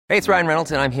Hey, it's Ryan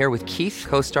Reynolds, and I'm here with Keith,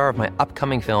 co-star of my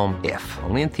upcoming film, If,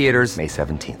 only in theaters May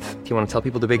 17th. Do you want to tell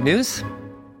people the big news?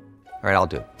 All right, I'll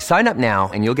do it. Sign up now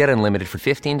and you'll get unlimited for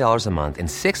 $15 a month and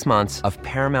 6 months of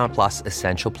Paramount Plus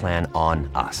Essential Plan on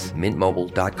us.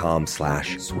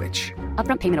 MintMobile.com/switch.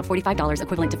 Upfront payment of $45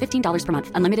 equivalent to $15 per month.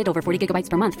 Unlimited over 40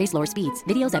 gigabytes per month. Face lower speeds.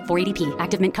 Videos at 480p.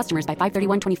 Active Mint customers by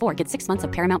 531.24 get 6 months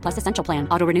of Paramount Plus Essential Plan.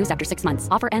 Auto renews after 6 months.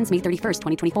 Offer ends May 31st,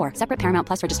 2024. Separate Paramount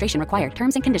Plus registration required.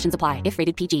 Terms and conditions apply if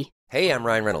rated PG. Hey, I'm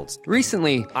Ryan Reynolds.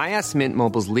 Recently, I asked Mint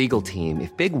Mobile's legal team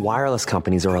if big wireless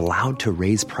companies are allowed to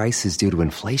raise prices due to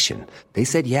inflation. They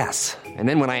said yes. And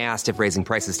then when I asked if raising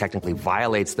prices technically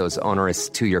violates those onerous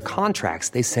 2-year contracts,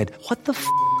 they said, "What the f***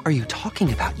 are you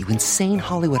talking about, you insane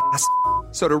Hollywood ass?"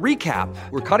 So to recap,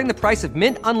 we're cutting the price of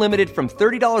Mint Unlimited from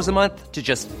 $30 a month to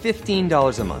just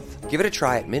 $15 a month. Give it a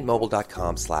try at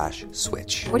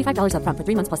mintmobile.com/switch. $45 upfront for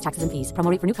 3 months plus taxes and fees. Promo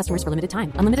rate for new customers for limited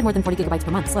time. Unlimited more than 40 gigabytes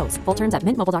per month. Slows full terms at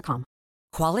mintmobile.com.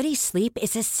 Quality sleep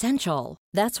is essential.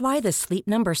 That's why the Sleep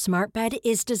Number Smart Bed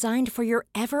is designed for your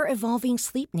ever-evolving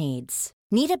sleep needs.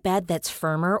 Need a bed that's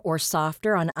firmer or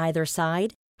softer on either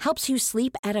side? Helps you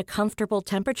sleep at a comfortable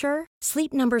temperature?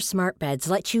 Sleep Number Smart Beds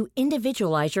let you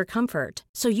individualize your comfort,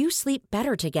 so you sleep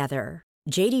better together.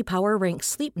 J.D. Power ranks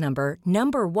Sleep Number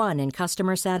number 1 in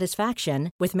customer satisfaction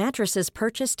with mattresses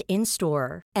purchased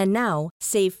in-store. And now,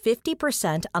 save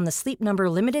 50% on the Sleep Number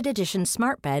Limited Edition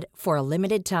Smart Bed for a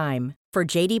limited time. For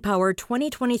J.D. Power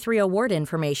 2023 award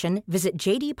information, visit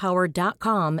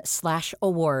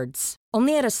jdpower.com/awards.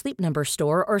 Only at a Sleep Number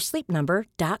store or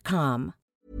sleepnumber.com.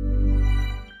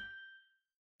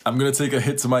 I'm going to take a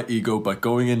hit to my ego by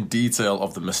going in detail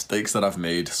of the mistakes that I've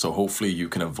made, so hopefully you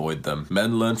can avoid them.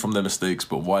 Men learn from their mistakes,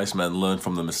 but wise men learn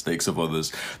from the mistakes of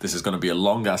others. This is going to be a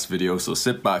long-ass video, so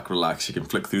sit back, relax. You can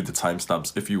flick through the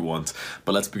timestamps if you want,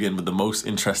 but let's begin with the most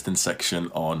interesting section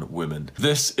on women.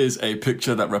 This is a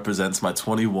picture that represents my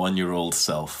 21-year-old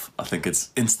self. I think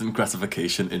it's instant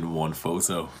gratification in one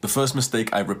photo. The first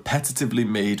mistake I repetitively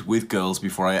made with girls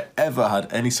before I ever had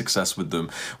any success with them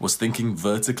was thinking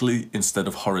vertically instead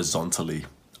of horizontally.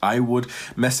 I would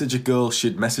message a girl,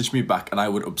 she'd message me back, and I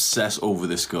would obsess over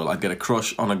this girl. I'd get a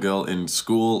crush on a girl in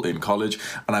school, in college,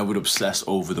 and I would obsess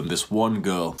over them. This one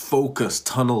girl, focus,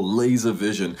 tunnel, laser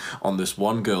vision on this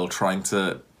one girl, trying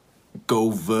to go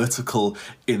vertical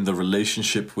in the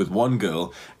relationship with one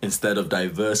girl instead of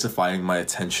diversifying my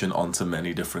attention onto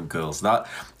many different girls. That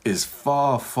is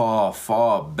far, far,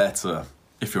 far better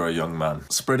if you're a young man.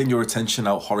 Spreading your attention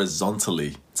out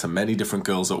horizontally to many different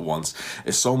girls at once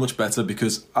is so much better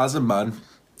because as a man,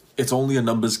 it's only a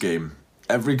numbers game.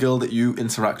 Every girl that you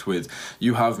interact with,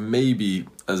 you have maybe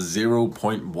a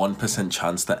 0.1%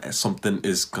 chance that something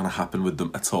is going to happen with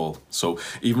them at all. So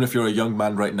even if you're a young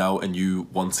man right now and you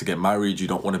want to get married, you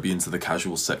don't want to be into the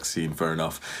casual sex scene, fair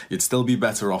enough. You'd still be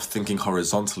better off thinking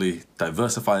horizontally,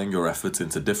 diversifying your efforts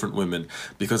into different women.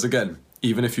 Because again,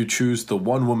 even if you choose the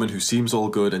one woman who seems all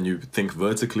good and you think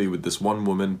vertically with this one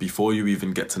woman before you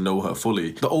even get to know her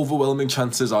fully, the overwhelming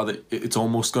chances are that it's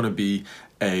almost going to be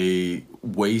a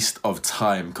waste of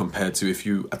time compared to if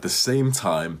you, at the same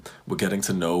time, were getting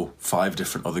to know 5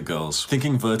 different other girls.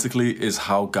 Thinking vertically is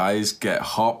how guys get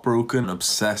heartbroken and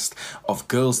obsessed of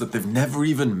girls that they've never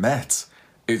even met.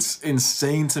 It's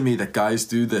insane to me that guys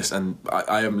do this, and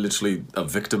I am literally a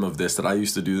victim of this, that I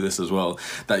used to do this as well,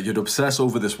 that you'd obsess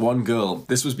over this one girl.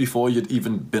 This was before you'd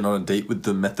even been on a date with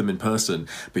them, met them in person,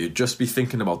 but you'd just be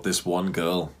thinking about this one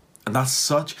girl. And that's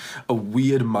such a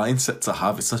weird mindset to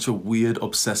have. It's such a weird,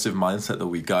 obsessive mindset that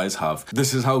we guys have.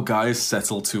 This is how guys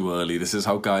settle too early. This is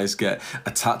how guys get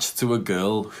attached to a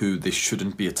girl who they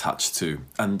shouldn't be attached to.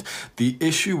 And the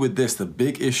issue with this, the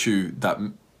big issue that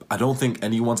I don't think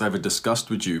anyone's ever discussed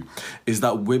with you, is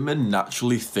that women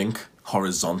naturally think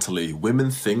horizontally.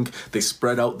 Women think they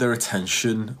spread out their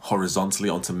attention horizontally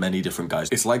onto many different guys.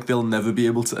 It's like they'll never be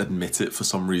able to admit it for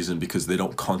some reason because they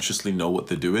don't consciously know what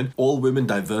they're doing. All women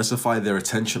diversify their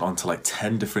attention onto like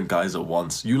 10 different guys at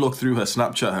once. You look through her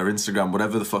Snapchat, her Instagram,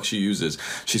 whatever the fuck she uses,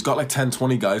 she's got like 10,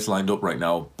 20 guys lined up right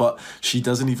now, but she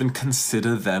doesn't even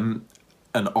consider them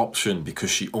an option because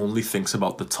she only thinks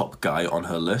about the top guy on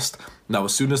her list. Now,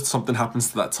 as soon as something happens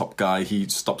to that top guy, he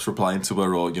stops replying to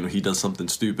her or, he does something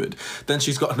stupid, then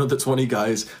she's got another 20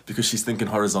 guys because she's thinking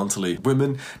horizontally.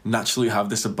 Women naturally have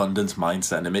this abundance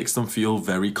mindset and it makes them feel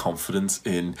very confident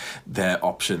in their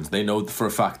options. They know for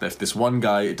a fact that if this one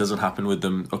guy, it doesn't happen with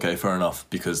them, okay, fair enough,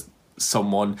 because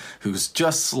someone who's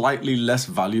just slightly less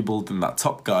valuable than that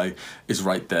top guy is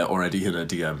right there already in her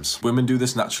DMs. Women do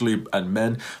this naturally, and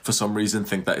men for some reason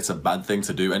think that it's a bad thing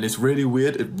to do, and it's really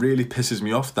weird. It really pisses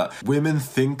me off that women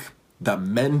think that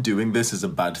men doing this is a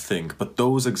bad thing, but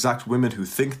those exact women who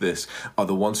think this are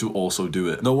the ones who also do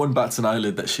it. No one bats an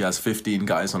eyelid that she has 15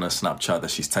 guys on her Snapchat,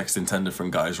 that she's texting 10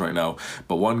 different guys right now,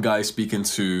 but one guy speaking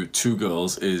to 2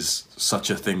 girls is such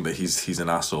a thing that he's an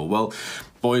asshole. Well,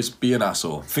 boys, be an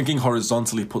asshole. Thinking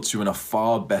horizontally puts you in a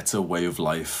far better way of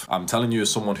life. I'm telling you,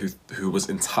 as someone who was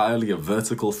entirely a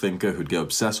vertical thinker, who'd get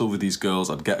obsessed over these girls,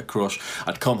 I'd get a crush,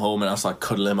 I'd come home and I'd start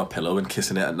cuddling my pillow and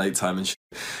kissing it at nighttime and shit.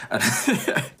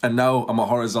 And now I'm a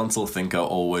horizontal thinker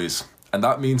always. And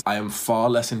that means I am far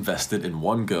less invested in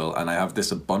one girl, and I have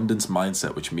this abundance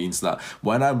mindset, which means that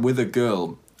when I'm with a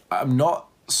girl, I'm not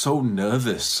so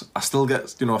nervous. I still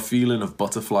get, a feeling of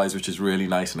butterflies, which is really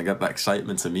nice, and I get that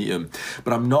excitement to meet him.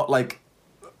 But I'm not like,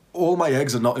 all my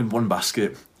eggs are not in one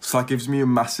basket. So that gives me a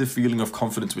massive feeling of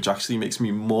confidence, which actually makes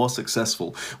me more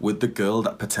successful with the girl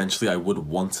that potentially I would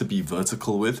want to be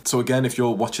vertical with. So again, if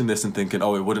you're watching this and thinking,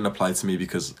 oh, it wouldn't apply to me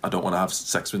because I don't want to have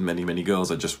sex with many, many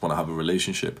girls, I just want to have a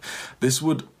relationship, this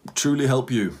would truly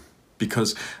help you.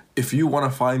 Because if you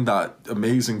want to find that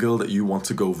amazing girl that you want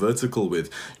to go vertical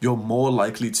with, you're more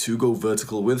likely to go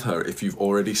vertical with her if you've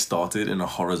already started in a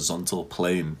horizontal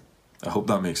plane. I hope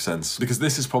that makes sense. Because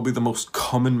this is probably the most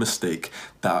common mistake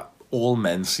that all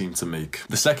men seem to make.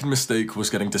 The second mistake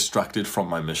was getting distracted from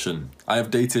my mission. I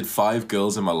have dated 5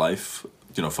 girls in my life,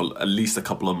 for at least a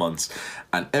couple of months.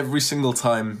 And every single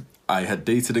time I had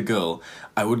dated a girl,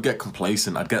 I would get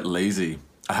complacent, I'd get lazy.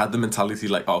 I had the mentality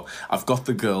like, oh, I've got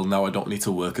the girl, now I don't need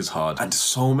to work as hard. And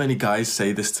so many guys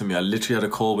say this to me. I literally had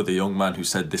a call with a young man who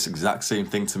said this exact same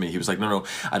thing to me. He was like, no,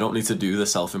 I don't need to do the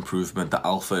self-improvement, the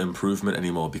alpha improvement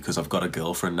anymore because I've got a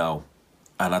girlfriend now.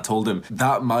 And I told him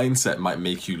that mindset might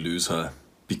make you lose her,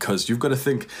 because you've got to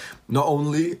think, not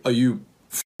only are you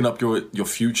f***ing up your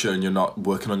future and you're not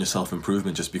working on your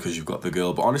self-improvement just because you've got the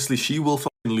girl, but honestly, she will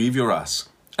fucking leave your ass.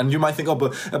 And you might think, oh,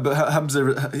 but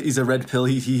Hamza, he's a red pill.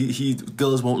 He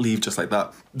girls won't leave just like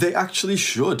that. They actually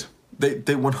should. They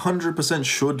 100%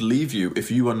 should leave you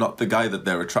if you are not the guy that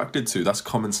they're attracted to. That's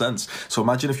common sense. So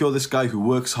imagine if you're this guy who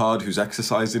works hard, who's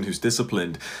exercising, who's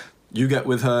disciplined. You get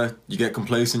with her, you get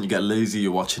complacent, you get lazy,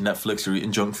 you're watching Netflix, you're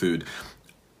eating junk food.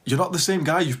 You're not the same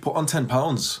guy. You've put on 10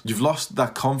 pounds. You've lost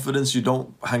that confidence. You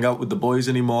don't hang out with the boys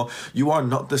anymore. You are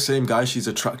not the same guy she's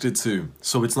attracted to.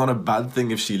 So it's not a bad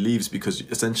thing if she leaves, because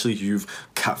essentially you've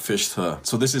catfished her.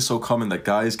 So this is so common that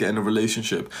guys get in a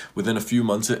relationship, within a few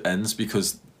months it ends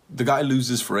because the guy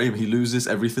loses frame. He loses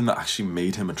everything that actually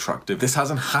made him attractive. This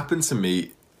hasn't happened to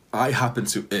me. I happened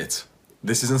to it.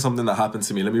 This isn't something that happened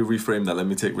to me. Let me reframe that. Let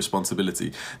me take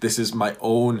responsibility. This is my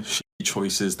own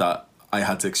choices that I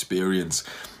had to experience.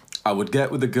 I would get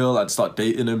with a girl, I'd start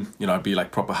dating him, I'd be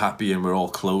like proper happy and we're all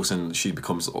close, and she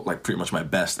becomes like pretty much my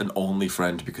best and only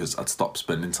friend because I'd stop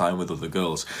spending time with other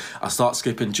girls. I start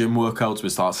skipping gym workouts, we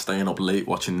start staying up late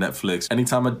watching Netflix.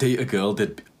 Anytime I date a girl,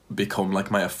 they'd become like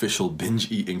my official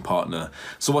binge eating partner.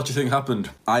 So what do you think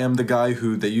happened? I am the guy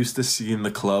who they used to see in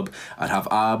the club. I'd have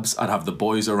abs, I'd have the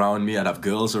boys around me, I'd have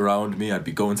girls around me, I'd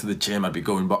be going to the gym, I'd be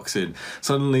going boxing.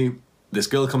 Suddenly, this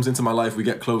girl comes into my life, we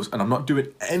get close, and I'm not doing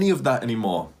any of that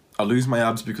anymore. I lose my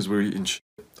abs because we're eating shit.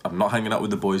 I'm not hanging out with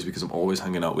the boys because I'm always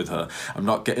hanging out with her. I'm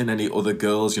not getting any other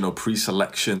girls,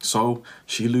 pre-selection. So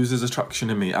she loses attraction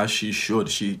in me, as she should.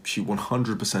 She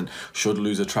 100% should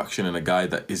lose attraction in a guy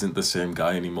that isn't the same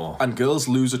guy anymore. And girls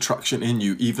lose attraction in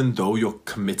you even though you're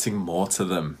committing more to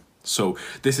them. So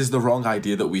this is the wrong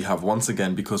idea that we have once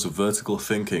again because of vertical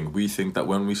thinking. We think that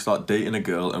when we start dating a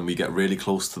girl and we get really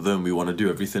close to them, we want to do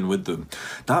everything with them.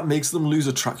 That makes them lose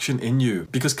attraction in you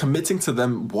because committing to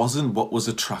them wasn't what was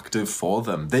attractive for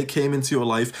them. They came into your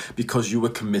life because you were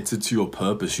committed to your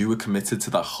purpose. You were committed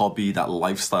to that hobby, that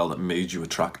lifestyle that made you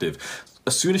attractive.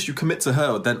 As soon as you commit to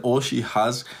her, then all she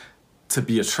has to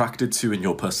be attracted to in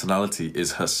your personality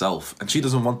is herself, and she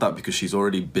doesn't want that because she's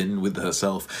already been with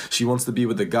herself. She wants to be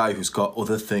with a guy who's got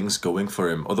other things going for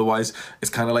him. Otherwise,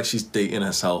 it's kind of like she's dating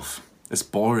herself. It's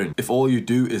boring. If all you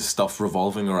do is stuff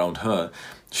revolving around her,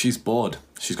 she's bored.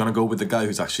 She's going to go with the guy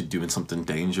who's actually doing something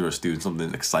dangerous, doing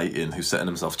something exciting, who's setting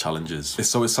himself challenges.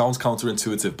 So it sounds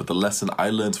counterintuitive, but the lesson I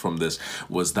learned from this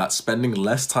was that spending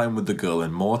less time with the girl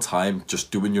and more time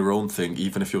just doing your own thing,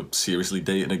 even if you're seriously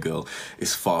dating a girl,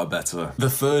 is far better. The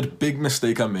third big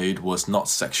mistake I made was not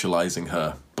sexualizing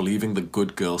her, believing the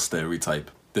good girl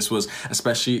stereotype. This was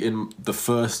especially in the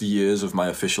first years of my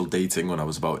official dating when I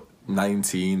was about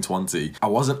 19, 20. I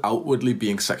wasn't outwardly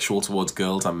being sexual towards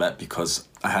girls I met because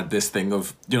I had this thing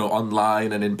of,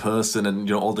 online and in person and,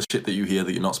 all the shit that you hear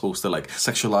that you're not supposed to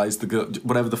sexualize the girl,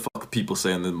 whatever the fuck people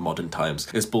say in the modern times.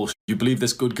 It's bullshit. You believe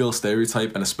this good girl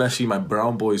stereotype, and especially my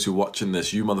brown boys who are watching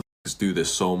this, you motherfuckers do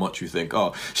this so much. You think,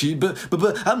 oh,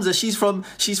 but Hamza, she's from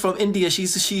India.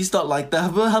 She's not like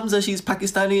that. But Hamza, she's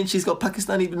Pakistani and she's got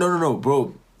Pakistani. No,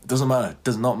 bro. Doesn't matter.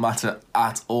 Does not matter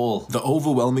at all. The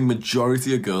overwhelming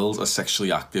majority of girls are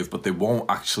sexually active, but they won't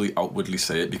actually outwardly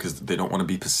say it because they don't want to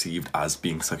be perceived as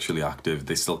being sexually active.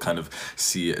 They still kind of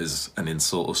see it as an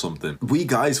insult or something. We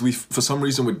guys, for some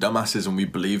reason, we're dumbasses and we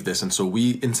believe this, and so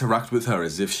we interact with her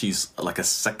as if she's like a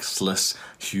sexless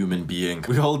human being.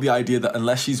 We hold the idea that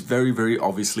unless she's very, very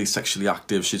obviously sexually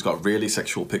active, she's got really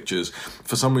sexual pictures,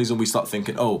 for some reason we start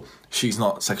thinking, oh, she's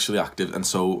not sexually active, and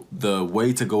so the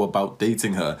way to go about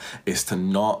dating her is to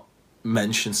not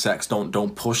mention sex,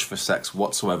 don't push for sex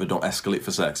whatsoever, don't escalate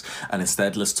for sex, and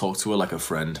instead let's talk to her like a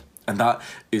friend. And that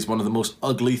is one of the most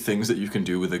ugly things that you can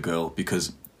do with a girl,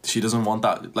 because she doesn't want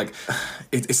that. Like,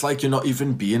 it's like you're not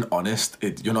even being honest.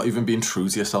 You're not even being true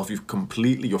to yourself.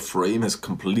 Your frame has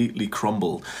completely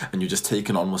crumbled, and you're just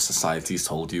taking on what society's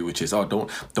told you, which is, oh, don't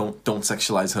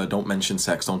sexualize her, don't mention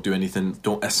sex, don't do anything,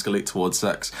 don't escalate towards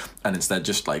sex, and instead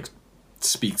just like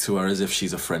speak to her as if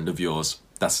she's a friend of yours.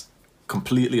 That's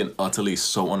completely and utterly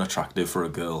so unattractive for a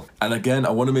girl. And again,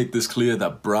 I want to make this clear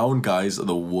that brown guys are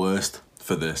the worst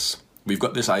for this. We've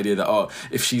got this idea that, oh,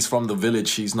 if she's from the village,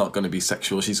 she's not going to be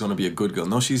sexual, she's going to be a good girl.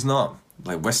 No, she's not.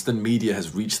 Like, Western media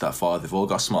has reached that far. They've all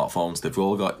got smartphones, they've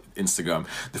all got Instagram,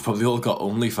 they've probably all got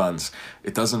OnlyFans.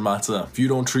 It doesn't matter. If you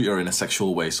don't treat her in a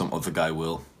sexual way, some other guy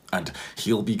will. And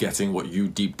he'll be getting what you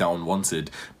deep down wanted,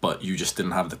 but you just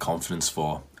didn't have the confidence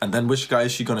for. And then which guy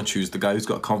is she going to choose? The guy who's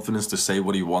got confidence to say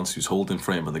what he wants, who's holding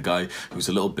frame, or the guy who's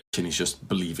a little bitch and he's just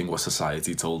believing what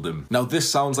society told him? Now, this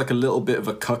sounds like a little bit of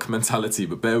a cuck mentality,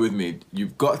 but bear with me.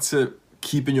 You've got to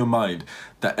keep in your mind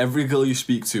that every girl you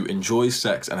speak to enjoys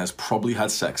sex and has probably had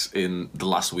sex in the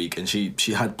last week, and she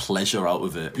had pleasure out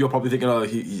of it. You're probably thinking, oh,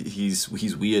 he's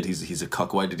weird, he's a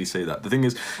cuck, why did he say that? The thing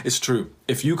is, it's true.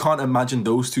 If you can't imagine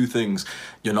those two things,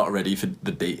 you're not ready for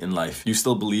the date in life. You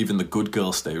still believe in the good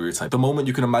girl stereotype. The moment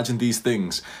you can imagine these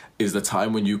things is the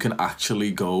time when you can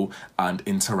actually go and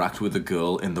interact with a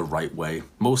girl in the right way.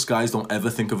 Most guys don't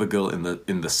ever think of a girl in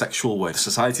the sexual way.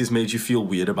 Society has made you feel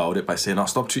weird about it by saying, oh,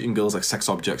 stop treating girls like sex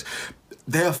objects.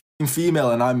 They're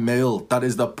female and I'm male. That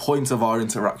is the point of our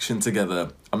interaction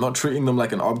together. I'm not treating them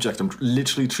like an object. I'm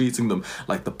literally treating them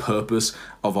like the purpose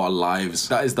of our lives.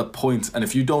 That is the point. And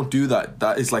if you don't do that,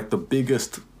 that is like the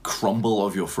biggest crumble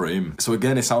of your frame. So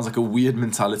again, it sounds like a weird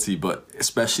mentality, but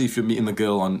especially if you're meeting the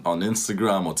girl on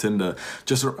Instagram or Tinder,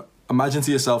 just imagine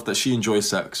to yourself that she enjoys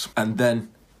sex, and then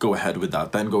go ahead with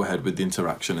that. Then go ahead with the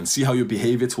interaction and see how your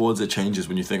behavior towards it changes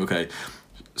when you think, okay,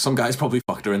 some guys probably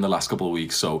fucked her in the last couple of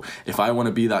weeks, so if I want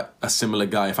to be a similar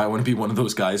guy, if I want to be one of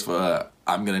those guys for her,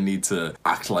 I'm gonna need to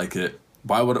act like it.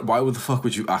 Why would the fuck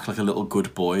would you act like a little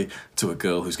good boy to a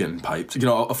girl who's getting piped? You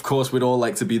know, of course we'd all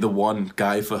like to be the one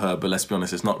guy for her, but let's be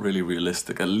honest, it's not really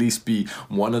realistic. At least be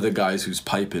one of the guys who's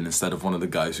piping instead of one of the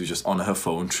guys who's just on her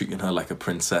phone treating her like a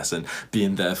princess and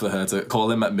being there for her to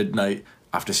call him at midnight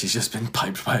after she's just been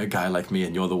piped by a guy like me,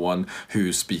 and you're the one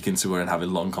who's speaking to her and having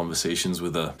long conversations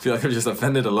with her. I feel like I've just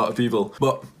offended a lot of people.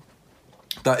 But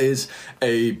that is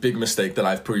a big mistake that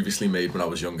I've previously made when I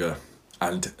was younger.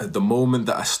 And at the moment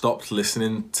that I stopped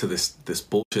listening to this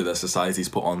bullshit that society's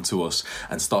put onto us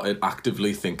and started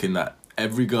actively thinking that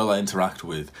every girl I interact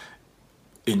with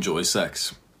enjoys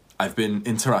sex, I've been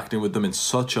interacting with them in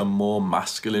such a more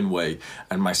masculine way,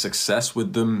 and my success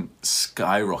with them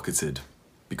skyrocketed.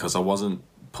 Because I wasn't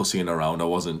pussying around, I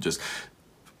wasn't just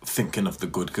thinking of the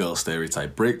good girl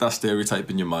stereotype. Break that stereotype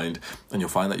in your mind and you'll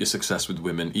find that your success with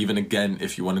women, even again,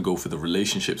 if you want to go for the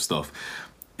relationship stuff,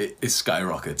 it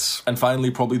skyrockets. And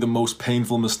finally, probably the most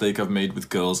painful mistake I've made with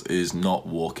girls is not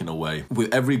walking away.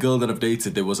 With every girl that I've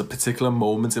dated, there was a particular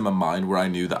moment in my mind where I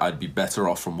knew that I'd be better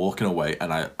off from walking away,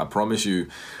 and I promise you,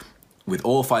 with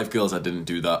all 5 girls, I didn't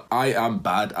do that. I am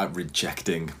bad at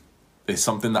rejecting. It's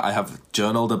something that I have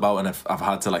journaled about and I've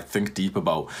had to think deep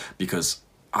about, because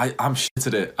I'm shit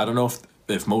at it. I don't know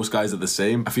if most guys are the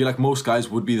same. I feel like most guys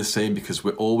would be the same because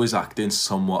we're always acting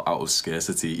somewhat out of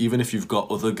scarcity. Even if you've got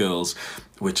other girls,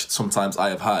 which sometimes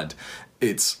I have had,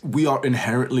 we are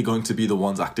inherently going to be the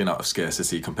ones acting out of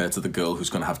scarcity compared to the girl who's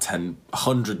going to have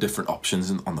 100 different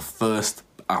options on the first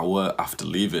hour after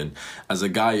leaving. As a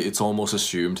guy, it's almost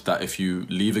assumed that if you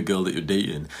leave a girl that you're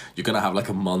dating, you're gonna have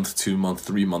a month, 2 month,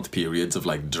 3 month periods of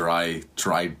dry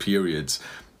periods.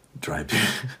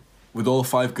 With all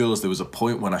 5 girls, there was a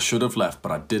point when I should have left, but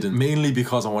I didn't, mainly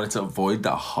because I wanted to avoid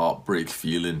that heartbreak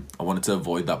feeling. I wanted to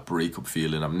avoid that breakup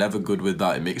feeling. I'm never good with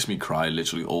that. It makes me cry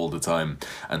literally all the time,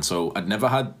 and so I'd never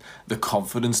had the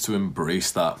confidence to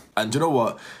embrace that. And you know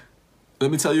what,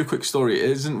 let me tell you a quick story. It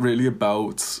isn't really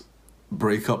about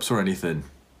breakups or anything.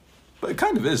 But it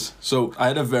kind of is. So I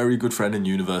had a very good friend in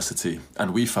university,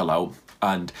 and we fell out,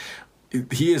 and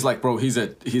he is like, bro, he's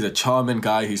a charming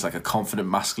guy. He's like a confident,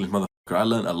 masculine motherfucker. I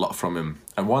learned a lot from him.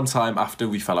 And one time after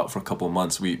we fell out for a couple of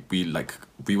months, we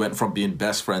went from being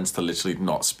best friends to literally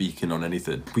not speaking on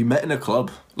anything. We met in a club.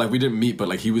 Like, we didn't meet, but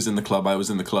like, he was in the club, I was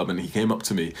in the club, and he came up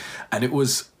to me, and it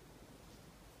was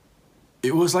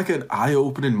like an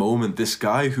eye-opening moment. This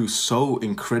guy who's so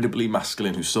incredibly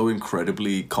masculine, who's so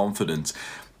incredibly confident,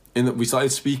 in that we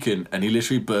started speaking, and he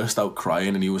literally burst out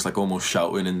crying, and he was like almost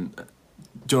shouting, and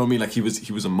do you know what I mean? Like, he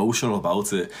was emotional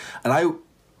about it. And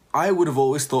I would have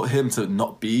always thought him to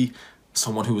not be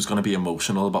someone who was going to be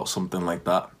emotional about something like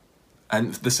that.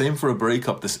 And the same for a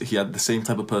breakup. He had the same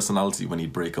type of personality when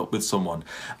he'd break up with someone.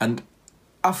 And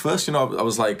at first, you know, I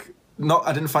was like,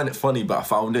 I didn't find it funny, but I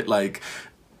found it like,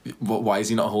 why is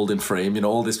he not holding frame? You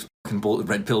know, all this fucking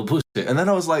red pill bullshit. And then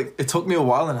I was like, it took me a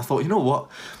while, and I thought, you know what?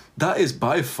 That is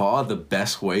by far the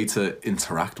best way to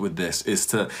interact with this, is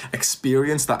to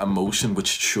experience that emotion which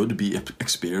should be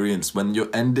experienced. When you're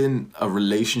ending a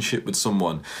relationship with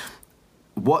someone,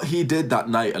 what he did that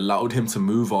night allowed him to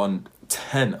move on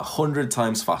 100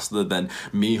 times faster than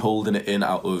me holding it in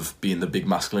out of being the big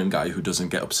masculine guy who doesn't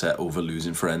get upset over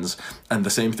losing friends. And the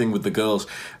same thing with the girls.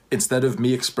 Instead of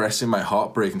me expressing my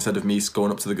heartbreak, instead of me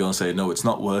going up to the girl and saying, no, it's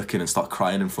not working, and start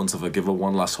crying in front of her, give her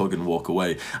one last hug and walk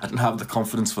away, I didn't have the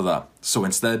confidence for that. So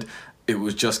instead, it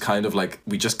was just kind of like,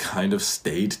 we just kind of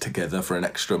stayed together for an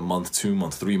extra month, 2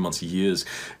 months, 3 months, years,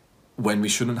 when we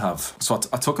shouldn't have. So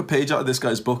I took a page out of this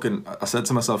guy's book, and I said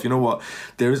to myself, you know what,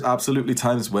 there is absolutely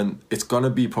times when it's gonna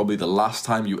be probably the last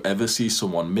time you ever see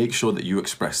someone. Make sure that you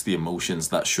express the emotions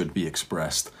that should be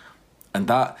expressed. And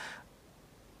that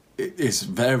is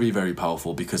very, very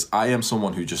powerful, because I am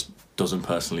someone who just doesn't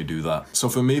personally do that. So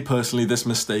for me personally, this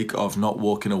mistake of not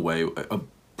walking away,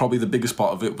 probably the biggest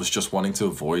part of it was just wanting to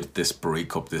avoid this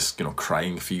breakup, this, you know,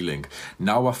 crying feeling.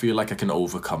 Now I feel like I can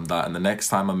overcome that, and the next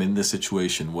time I'm in this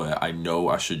situation where I know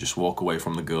I should just walk away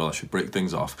from the girl, I should break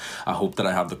things off, I hope that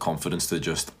I have the confidence to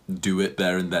just do it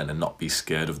there and then and not be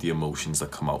scared of the emotions that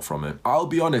come out from it. I'll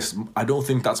be honest, I don't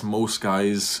think that's most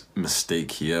guys' mistake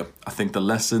here. I think the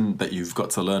lesson that you've got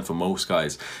to learn for most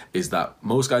guys is that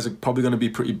most guys are probably going to be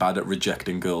pretty bad at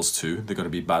rejecting girls too. They're going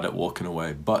to be bad at walking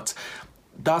away, but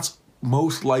that's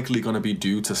most likely going to be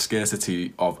due to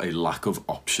scarcity of a lack of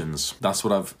options. That's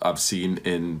what I've seen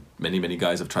in many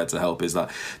guys I've tried to help, is that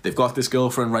they've got this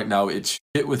girlfriend right now, it's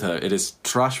shit with her, it is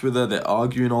trash with her, they're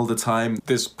arguing all the time,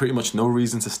 there's pretty much no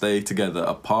reason to stay together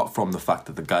apart from the fact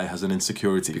that the guy has an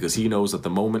insecurity, because he knows that the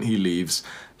moment he leaves,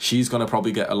 she's going to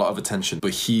probably get a lot of attention,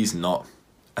 but he's not.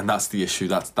 And that's the issue.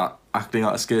 That acting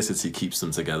out of scarcity keeps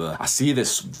them together. I see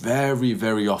this very,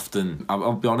 very often.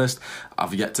 I'll be honest,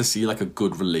 I've yet to see like a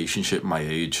good relationship my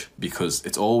age, because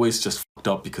it's always just fucked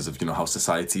up because of, you know, how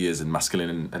society is, and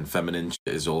masculine and feminine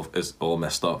is all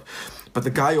messed up. But the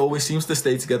guy always seems to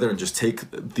stay together and just take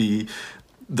the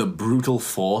brutal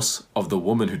force of the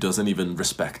woman who doesn't even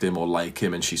respect him or like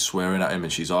him, and she's swearing at him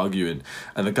and she's arguing.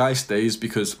 And the guy stays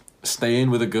because staying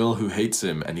with a girl who hates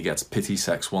him and he gets pity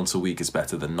sex once a week is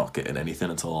better than not getting anything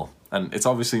at all. And it's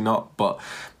obviously not, but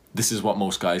this is what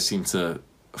most guys seem to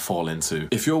fall into.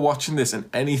 If you're watching this and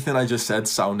anything I just said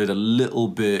sounded a little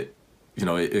bit, you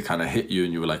know, it kind of hit you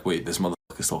and you were like, wait, this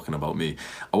motherfucker's talking about me,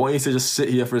 I want you to just sit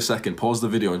here for a second, pause the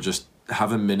video, and just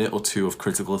have a minute or two of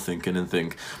critical thinking and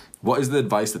think, what is the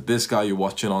advice that this guy you're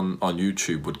watching on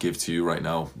YouTube would give to you right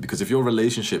now? Because if your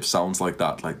relationship sounds like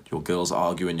that, like your girl's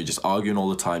arguing, you're just arguing all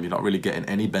the time, you're not really getting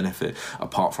any benefit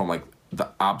apart from like the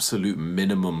absolute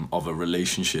minimum of a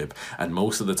relationship, and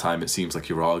most of the time it seems like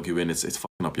you're arguing, it's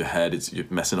fucking up your head, you're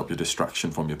messing up your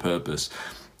distraction from your purpose,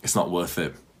 it's not worth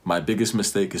it. My biggest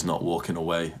mistake is not walking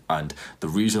away, and the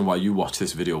reason why you watch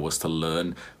this video was to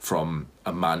learn from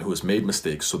a man who has made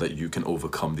mistakes so that you can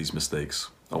overcome these mistakes.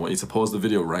 I want you to pause the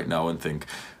video right now and think,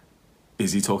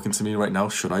 is he talking to me right now?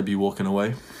 Should I be walking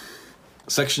away?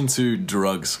 Section 2,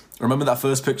 drugs. Remember that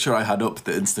first picture I had up,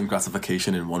 the instant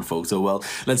gratification in one photo? Well,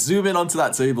 let's zoom in onto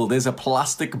that table. There's a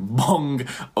plastic bong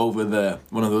over there.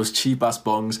 One of those cheap ass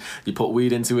bongs. You put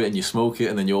weed into it and you smoke it,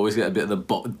 and then you always get a bit of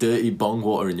the dirty bong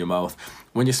water in your mouth.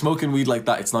 When you're smoking weed like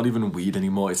that, it's not even weed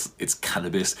anymore, it's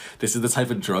cannabis. This is the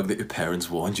type of drug that your parents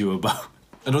warned you about.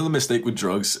 Another mistake with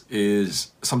drugs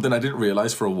is something I didn't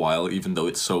realize for a while, even though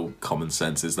it's so common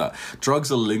sense, is that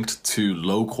drugs are linked to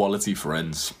low quality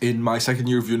friends. In my second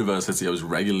year of university, I was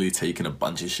regularly taking a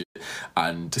bunch of shit,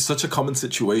 and it's such a common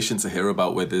situation to hear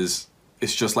about where it's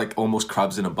just like almost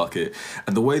crabs in a bucket.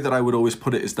 And the way that I would always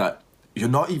put it is that you're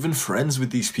not even friends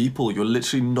with these people. You're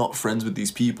literally not friends with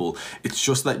these people. It's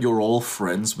just that you're all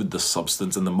friends with the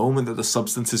substance, and the moment that the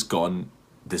substance is gone,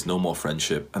 there's no more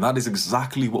friendship. And that is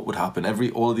exactly what would happen.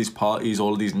 All of these parties,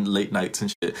 all of these late nights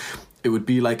and shit, it would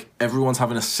be like everyone's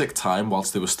having a sick time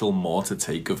whilst there was still more to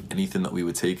take of anything that we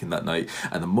were taking that night.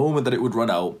 And the moment that it would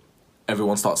run out,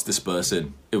 everyone starts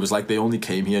dispersing. It was like they only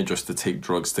came here just to take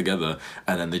drugs together,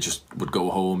 and then they just would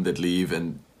go home, they'd leave,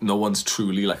 and no one's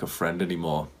truly like a friend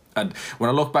anymore. And when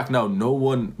I look back now, no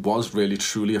one was really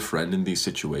truly a friend in these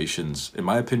situations. In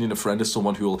my opinion, a friend is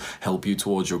someone who will help you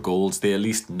towards your goals. They at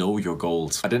least know your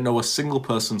goals. I didn't know a single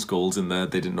person's goals in there.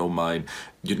 They didn't know mine.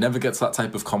 You'd never get to that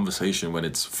type of conversation when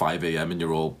it's 5 a.m. and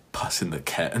you're all passing the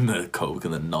ket and the coke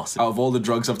and the nos. Out of all the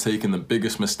drugs I've taken, the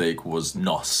biggest mistake was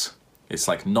nos. It's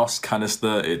like nos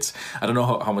canister. I don't know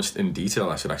how much in detail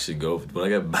I should actually go. Will I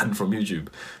get banned from YouTube?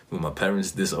 Will my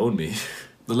parents disown me?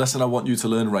 The lesson I want you to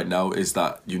learn right now is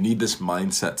that you need this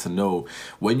mindset to know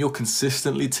when you're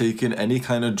consistently taking any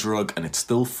kind of drug and it's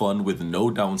still fun with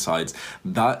no downsides,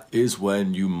 that is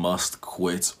when you must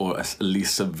quit or at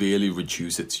least severely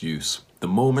reduce its use. The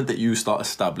moment that you start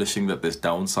establishing that there's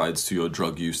downsides to your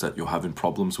drug use, that you're having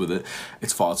problems with it,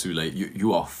 it's far too late.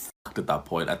 You are fucked at that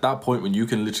point. At that point, when you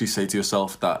can literally say to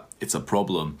yourself that it's a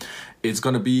problem, it's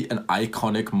going to be an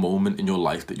iconic moment in your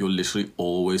life that you're literally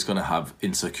always going to have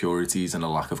insecurities and a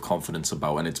lack of confidence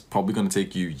about. And it's probably going to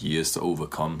take you years to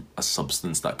overcome a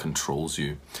substance that controls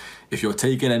you. If you're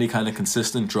taking any kind of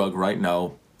consistent drug right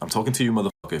now, I'm talking to you,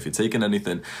 motherfucker. If you're taking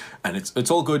anything and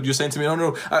it's all good, you're saying to me,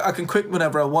 no, I can quit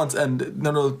whenever I want, and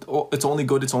no, it's only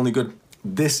good.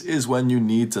 This is when you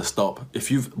need to stop.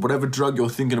 Whatever drug you're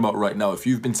thinking about right now, if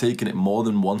you've been taking it more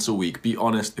than once a week, be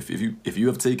honest, if you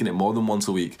have taken it more than once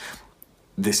a week,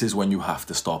 this is when you have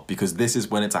to stop, because this is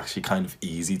when it's actually kind of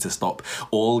easy to stop.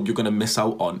 All you're going to miss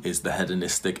out on is the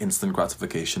hedonistic, instant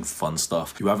gratification, fun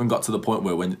stuff. You haven't got to the point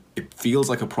where when it feels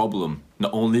like a problem,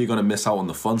 not only are you going to miss out on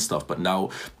the fun stuff, but now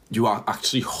you are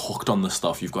actually hooked on the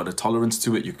stuff. You've got a tolerance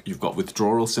to it. You've got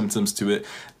withdrawal symptoms to it.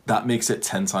 That makes it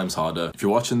 10 times harder. If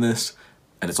you're watching this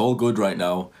and it's all good right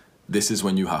now, this is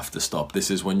when you have to stop. This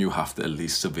is when you have to at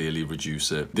least severely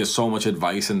reduce it. There's so much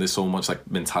advice and there's so much like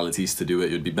mentalities to do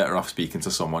it. You'd be better off speaking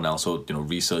to someone else, or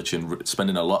researching,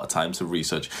 spending a lot of time to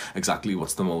research exactly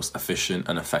what's the most efficient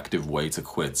and effective way to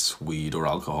quit weed or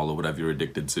alcohol or whatever you're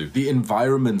addicted to. The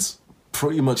environment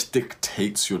pretty much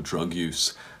dictates your drug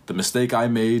use. The mistake I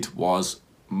made was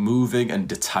moving and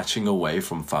detaching away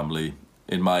from family.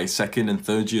 In my second and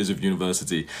third years of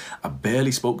university, I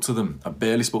barely spoke to them. I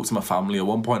barely spoke to my family. At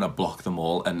one point, I blocked them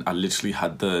all, and I literally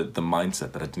had the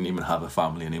mindset that I didn't even have a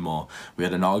family anymore. We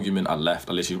had an argument, I left,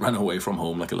 I literally ran away from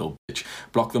home like a little bitch,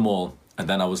 blocked them all, and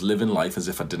then I was living life as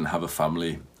if I didn't have a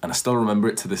family. And I still remember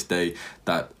it to this day,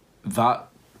 that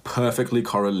perfectly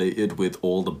correlated with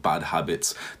all the bad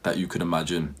habits that you could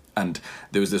imagine. And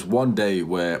there was this one day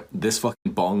where this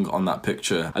fucking bong on that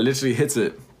picture, I literally hit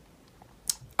it,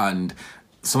 and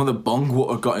some of the bong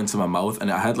water got into my mouth,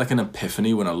 and I had like an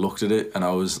epiphany when I looked at it, and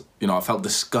I was, I felt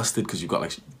disgusted because you've got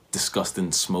like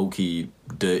disgusting, smoky,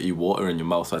 dirty water in your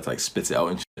mouth. So I had to like spit it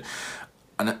out and shit.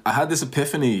 And I had this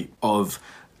epiphany of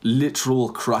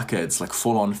literal crackheads, like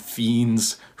full-on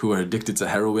fiends who are addicted to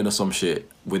heroin or some shit,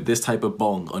 with this type of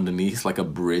bong underneath like a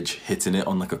bridge, hitting it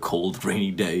on like a cold,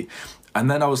 rainy day. And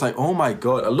then I was like, oh my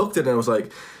God. I looked at it and I was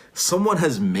like, someone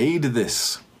has made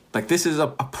this. Like, this is a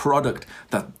product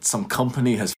that some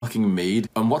company has fucking made.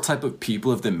 And what type of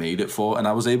people have they made it for? And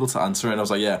I was able to answer it. And I was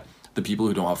like, yeah, the people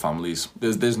who don't have families.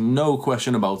 There's no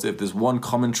question about it. If there's one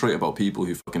common trait about people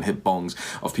who fucking hit bongs,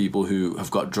 of people who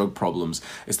have got drug problems,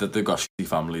 it's that they've got shitty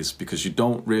families. Because you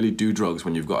don't really do drugs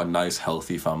when you've got a nice,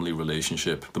 healthy family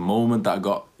relationship. The moment that I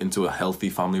got into a healthy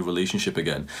family relationship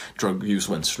again, drug use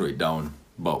went straight down.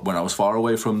 But when I was far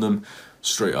away from them,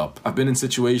 straight up. I've been in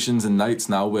situations and nights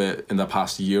now where in the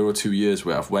past year or 2 years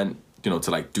where I've went,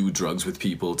 to like do drugs with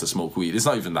people, to smoke weed. It's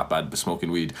not even that bad, but smoking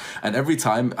weed. And every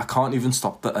time I can't even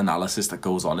stop the analysis that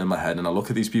goes on in my head. And I look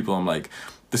at these people, I'm like,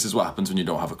 this is what happens when you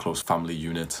don't have a close family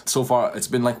unit. So far, it's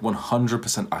been like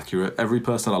 100% accurate. Every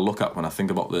person I look at when I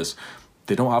think about this,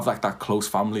 they don't have like that close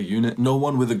family unit. No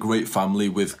one with a great family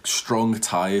with strong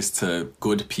ties to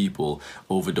good people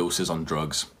overdoses on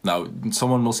drugs. Now,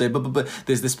 someone will say, but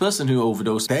there's this person who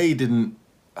overdosed. They didn't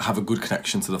have a good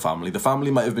connection to the family. The family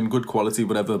might have been good quality,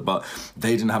 whatever, but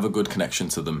they didn't have a good connection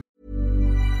to them.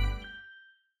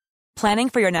 Planning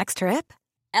for your next trip?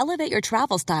 Elevate your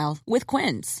travel style with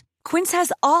Quince. Quince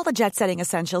has all the jet-setting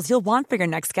essentials you'll want for your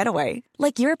next getaway,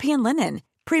 like European linen,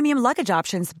 premium luggage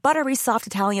options, buttery soft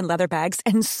Italian leather bags,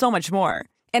 and so much more.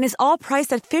 And is all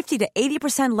priced at 50 to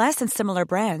 80% less than similar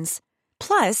brands.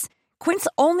 Plus, Quince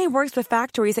only works with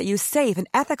factories that use safe and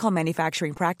ethical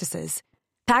manufacturing practices.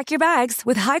 Pack your bags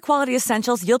with high-quality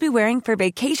essentials you'll be wearing for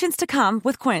vacations to come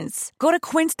with Quince. Go to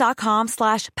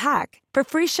quince.com/pack for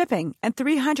free shipping and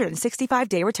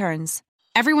 365-day returns.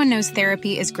 Everyone knows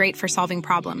therapy is great for solving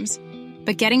problems,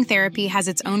 but getting therapy has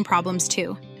its own problems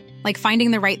too, like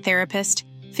finding the right therapist,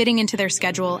 fitting into their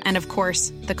schedule, and of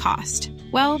course, the cost.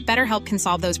 Well, BetterHelp can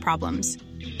solve those problems.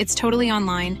 It's totally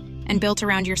online and built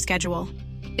around your schedule.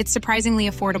 It's surprisingly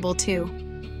affordable too.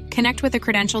 Connect with a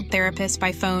credentialed therapist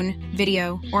by phone,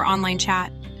 video, or online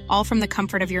chat, all from the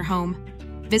comfort of your home.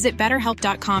 Visit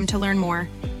BetterHelp.com to learn more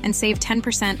and save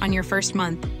 10% on your first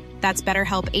month. That's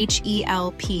BetterHelp,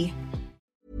 H-E-L-P.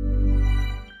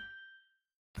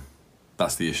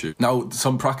 That's the issue. Now,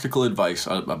 some practical advice,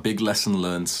 a big lesson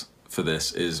learned for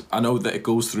this is, I know that it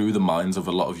goes through the minds of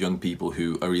a lot of young people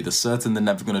who are either certain they're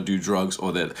never going to do drugs,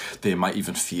 or that they might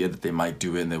even fear that they might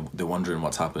do it and they're wondering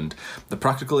what's happened. The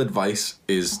practical advice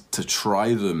is to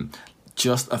try them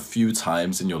just a few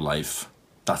times in your life.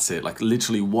 That's it. Like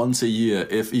literally once a year,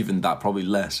 if even that, probably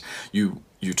less. You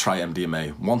try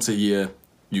MDMA. Once a year,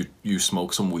 you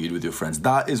smoke some weed with your friends.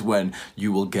 That is when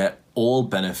you will get all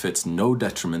benefits, no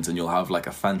detriment, and you'll have like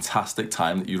a fantastic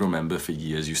time that you remember for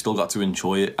years. You still got to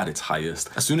enjoy it at its highest.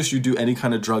 As soon as you do any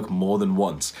kind of drug more than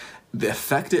once, the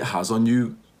effect it has on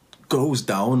you goes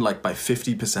down like by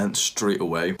 50% straight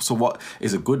away. So what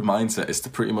is a good mindset is to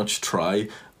pretty much try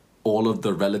all of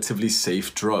the relatively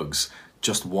safe drugs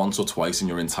just once or twice in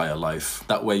your entire life.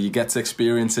 That way you get to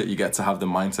experience it, you get to have the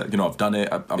mindset, I've done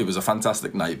it, it was a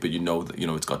fantastic night, but you know that,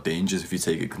 it's got dangers if you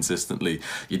take it consistently.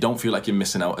 You don't feel like you're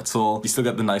missing out at all. You still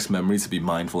get the nice memory to be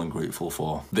mindful and grateful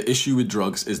for. The issue with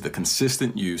drugs is the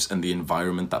consistent use and the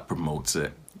environment that promotes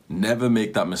it. Never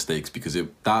make that mistake, because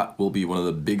that will be one of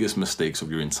the biggest mistakes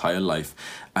of your entire life.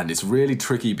 And it's really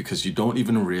tricky because you don't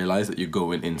even realize that you're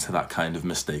going into that kind of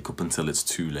mistake up until it's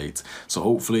too late. So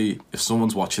hopefully, if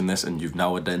someone's watching this and you've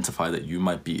now identified that you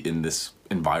might be in this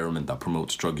environment that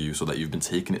promotes drug use, or that you've been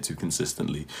taking it too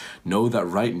consistently, know that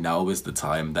right now is the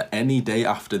time. That any day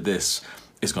after this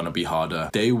is going to be harder.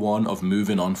 Day one of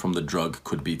moving on from the drug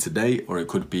could be today, or it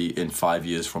could be in 5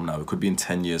 years from now. It could be in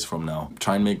 10 years from now.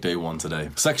 Try and make day one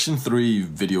today. Section 3,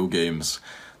 video games.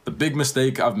 The big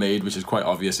mistake I've made, which is quite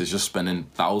obvious, is just spending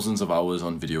thousands of hours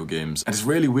on video games. And it's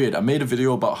really weird. I made a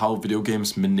video about how video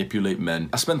games manipulate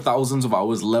men. I spent thousands of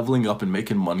hours leveling up and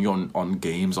making money on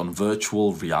games, on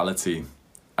virtual reality.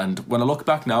 And when I look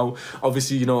back now,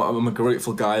 obviously, I'm a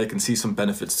grateful guy. I can see some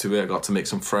benefits to it. I got to make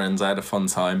some friends. I had a fun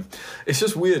time. It's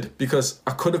just weird because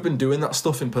I could have been doing that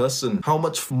stuff in person. How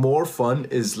much more fun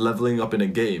is leveling up in a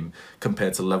game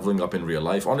compared to leveling up in real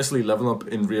life? Honestly, leveling up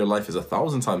in real life is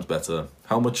 1,000 times better.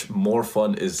 How much more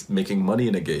fun is making money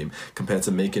in a game compared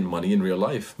to making money in real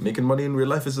life? Making money in real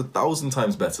life is 1,000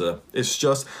 times better. It's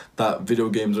just that video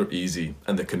games are easy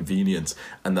and they're convenient,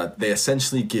 and that they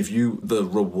essentially give you the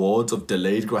rewards of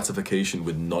delayed gratification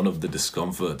with none of the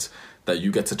discomfort. That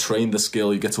you get to train the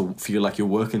skill, you get to feel like you're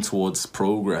working towards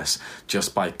progress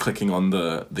just by clicking on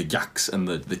the yaks and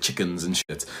the chickens and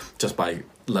shit, just by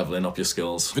leveling up your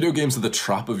skills. Video games are the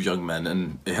trap of young men,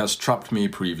 and it has trapped me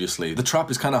previously. The trap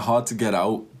is kind of hard to get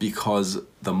out, because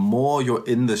the more you're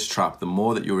in this trap, the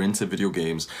more that you're into video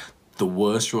games, the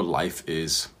worse your life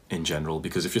is in general.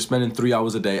 Because if you're spending 3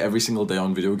 hours a day every single day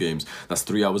on video games, that's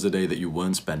 3 hours a day that you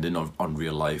weren't spending on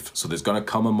real life. So there's gonna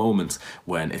come a moment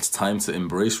when it's time to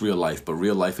embrace real life, but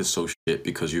real life is so shit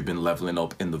because you've been leveling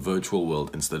up in the virtual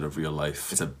world instead of real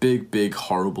life. It's a big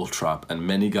horrible trap, and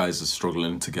many guys are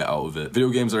struggling to get out of it. Video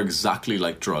games are exactly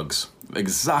like drugs.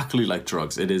 Exactly like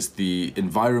drugs. It is the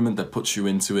environment that puts you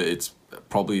into it. It's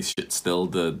probably still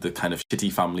the kind of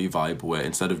shitty family vibe where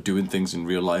instead of doing things in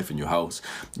real life in your house,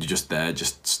 you're just there,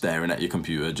 just staring at your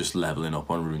computer, just leveling up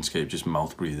on RuneScape, just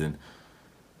mouth breathing,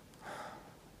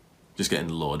 just getting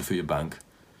lured for your bank.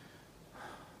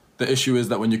 The issue is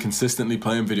that when you're consistently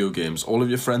playing video games, all of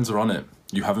your friends are on it.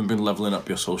 You haven't been leveling up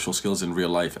your social skills in real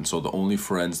life, and so the only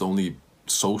friends, the only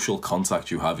social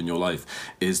contact you have in your life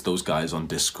is those guys on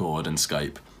Discord and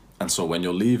Skype. And so when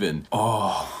you're leaving,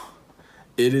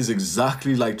 it is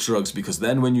exactly like drugs, because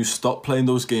then when you stop playing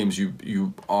those games,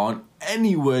 you aren't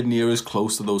anywhere near as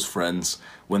close to those friends.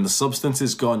 When the substance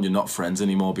is gone, you're not friends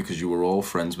anymore because you were all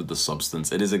friends with the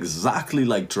substance. It is exactly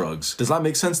like drugs. Does that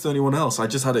make sense to anyone else? I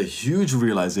just had a huge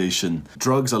realization.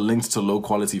 Drugs are linked to low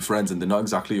quality friends, and they're not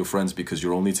exactly your friends because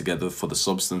you're only together for the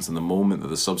substance, and the moment that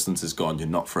the substance is gone, you're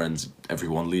not friends.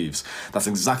 Everyone leaves. That's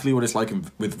exactly what it's like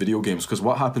with video games, because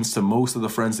what happens to most of the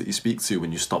friends that you speak to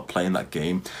when you stop playing that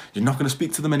game? You're not going to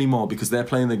speak to them anymore because they're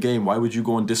playing the game. Why would you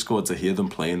go on Discord to hear them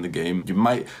playing the game? You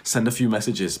might send a few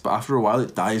messages, but after a while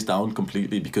it dies down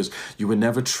completely because you were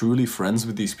never truly friends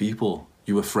with these people.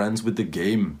 You were friends with the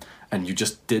game. And you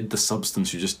just did the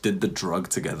substance, you just did the drug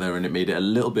together, and it made it a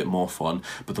little bit more fun.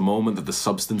 But the moment that the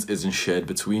substance isn't shared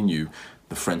between you,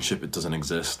 the friendship, it doesn't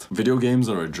exist. Video games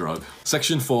are a drug.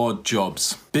 Section 4,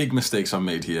 jobs. Big mistakes I've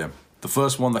made here. The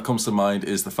first one that comes to mind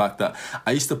is the fact that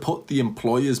I used to put the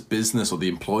employer's business or the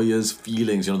employer's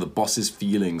feelings, the boss's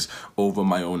feelings, over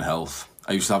my own health.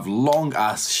 I used to have long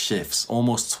ass shifts,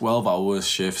 almost 12-hour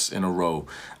shifts in a row,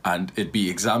 and it'd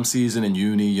be exam season in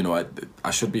uni.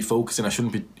 I should be focusing. I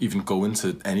shouldn't be even going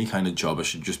to any kind of job. I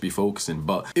should just be focusing.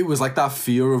 But it was like that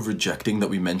fear of rejecting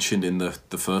that we mentioned in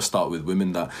the first start with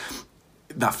women,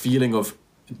 that feeling of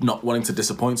not wanting to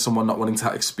disappoint someone, not wanting to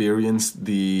experience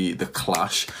the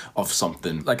clash of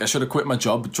something. Like, I should have quit my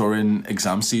job during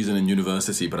exam season in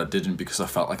university, but I didn't because I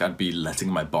felt like I'd be letting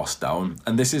my boss down.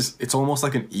 And it's almost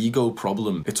like an ego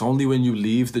problem. It's only when you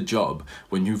leave the job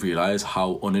when you realize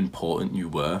how unimportant you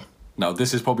were. Now,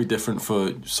 this is probably different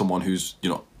for someone who's,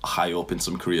 high up in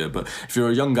some career, but if you're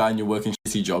a young guy and you're working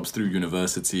shitty jobs through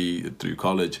university, through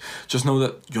college, just know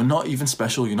that you're not even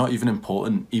special, you're not even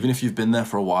important, even if you've been there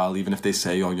for a while, even if they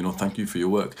say, thank you for your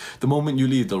work. The moment you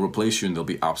leave, they'll replace you and they'll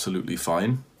be absolutely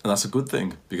fine. And that's a good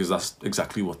thing, because that's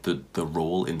exactly what the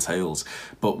role entails.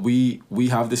 But we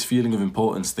have this feeling of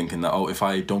importance, thinking that, if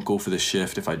I don't go for this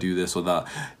shift, if I do this or that,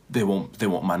 they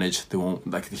won't manage,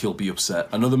 he'll be upset.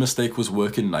 Another mistake was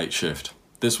working night shift.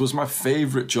 This was my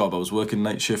favourite job. I was working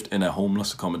night shift in a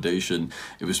homeless accommodation.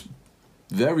 It was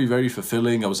very, very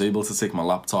fulfilling. I was able to take my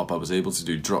laptop. I was able to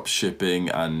do drop shipping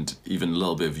and even a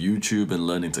little bit of YouTube and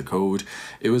learning to code.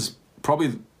 It was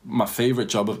probably my favourite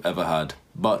job I've ever had.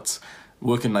 But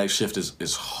working night shift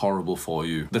is horrible for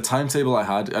you. The timetable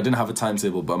I didn't have a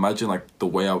timetable, but imagine the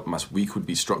way my week would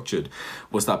be structured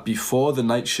was that before the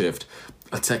night shift,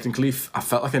 I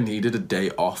felt like I needed a day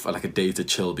off, like a day to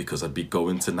chill, because I'd be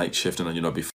going to night shift and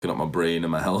I'd be fucking up my brain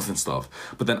and my health and stuff.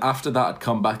 But then after that, I'd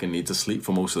come back and need to sleep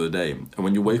for most of the day. And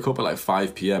when you wake up at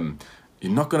 5 p.m,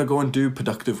 you're not going to go and do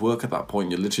productive work at that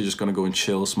point. You're literally just going to go and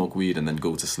chill, smoke weed, and then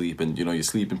go to sleep. And, your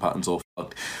sleeping pattern's all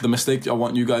fucked. The mistake I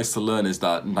want you guys to learn is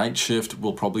that night shift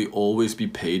will probably always be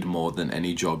paid more than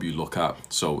any job you look at.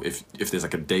 So if there's a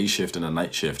day shift and a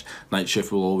night shift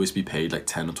will always be paid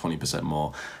 10 or 20%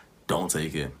 more. Don't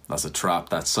take it. That's a trap.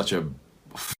 That's such a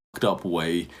fucked up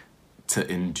way to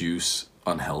induce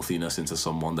unhealthiness into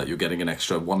someone, that you're getting an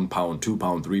extra £1, £2,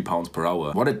 £3 per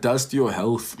hour. What it does to your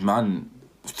health, man,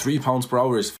 £3 per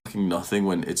hour is fucking nothing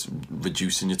when it's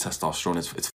reducing your testosterone, it's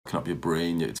fucking up your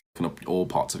brain, it's fucking up all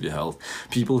parts of your health.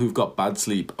 People who've got bad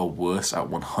sleep are worse at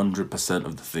 100%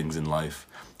 of the things in life.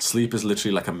 Sleep is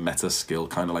literally like a meta skill,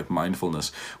 kind of like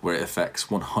mindfulness, where it affects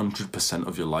 100%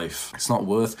 of your life. It's not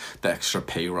worth the extra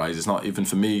pay rise. It's not even,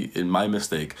 for me, in my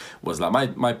mistake, was that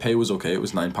my pay was okay. It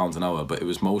was £9 an hour, but it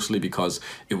was mostly because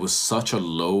it was such a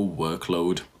low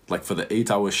workload. For the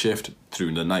 8-hour shift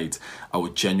through the night, I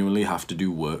would genuinely have to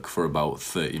do work for about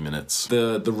 30 minutes.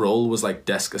 The role was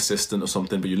desk assistant or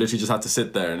something, but you literally just had to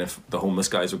sit there, and if the homeless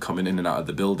guys were coming in and out of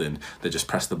the building, they just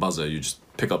press the buzzer. You just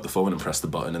pick up the phone and press the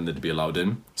button and they'd be allowed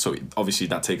in. So obviously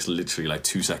that takes literally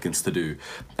 2 seconds to do,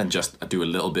 and just do a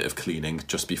little bit of cleaning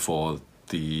just before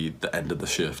the end of the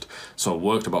shift. So I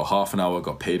worked about half an hour,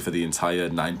 got paid for the entire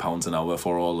 £9 an hour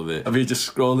for all of it. I've been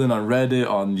just scrolling on Reddit,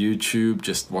 on YouTube,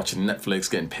 just watching Netflix,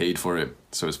 getting paid for it.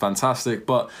 So it's fantastic,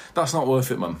 but that's not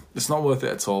worth it, man. It's not worth it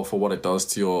at all for what it does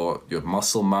to your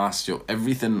muscle mass.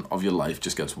 Everything of your life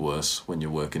just gets worse when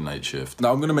you're working night shift.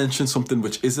 Now I'm going to mention something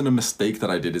which isn't a mistake that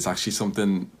I did. It's actually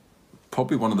something,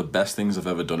 probably one of the best things I've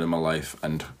ever done in my life,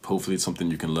 and hopefully it's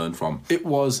something you can learn from. It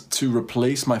was to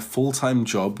replace my full-time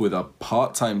job with a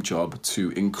part-time job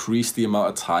to increase the amount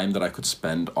of time that I could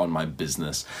spend on my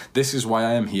business. This is why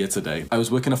I am here today. I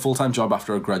was working a full-time job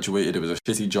after I graduated. It was a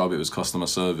shitty job. It was customer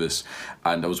service,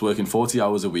 and I was working 40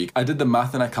 hours a week. I did the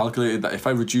math and I calculated that if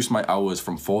I reduced my hours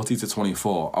from 40 to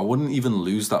 24, I wouldn't even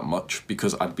lose that much,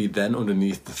 because I'd be then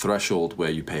underneath the threshold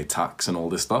where you pay tax and all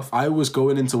this stuff. I was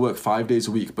going into work 5 days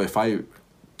a week, but if I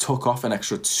took off an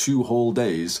extra 2 whole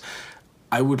days,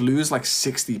 I would lose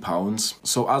 £60.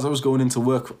 So as I was going into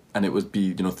work, and it would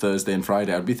be, Thursday and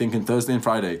Friday, I'd be thinking Thursday and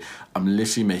Friday, I'm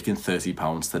literally making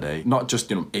 £30 today. Not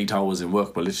just, 8 hours in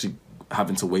work, but literally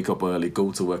having to wake up early,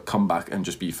 go to work, come back and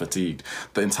just be fatigued.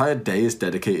 The entire day is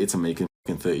dedicated to making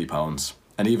 £30.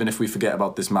 And even if we forget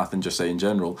about this math and just say in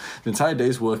general, the entire day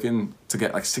is working to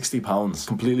get £60.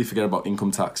 Completely forget about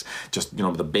income tax. Just,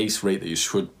 the base rate that you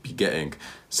should be getting.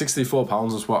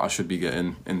 £64 is what I should be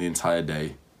getting in the entire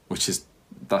day,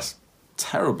 that's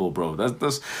terrible, bro.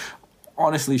 That's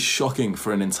honestly shocking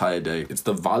for an entire day. It's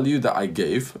the value that I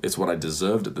gave. It's what I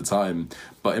deserved at the time.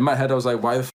 But in my head, I was like,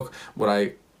 why the fuck would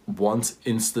I want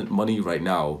instant money right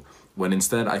now when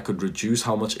instead I could reduce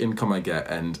how much income I get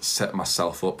and set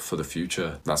myself up for the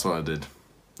future. That's what I did.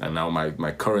 And now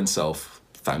my current self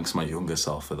thanks my younger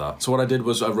self for that. So what I did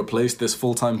was I replaced this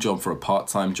full-time job for a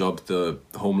part-time job, the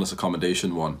homeless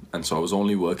accommodation one. And so I was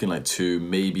only working like 2,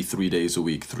 maybe 3 days a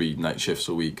week, 3 night shifts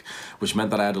a week, which meant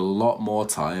that I had a lot more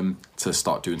time to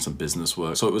start doing some business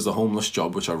work. So it was the homeless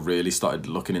job, which I really started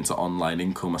looking into online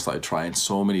income. I started trying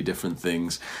so many different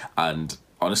things. And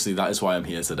honestly, that is why I'm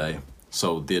here today.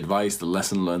 So the advice, the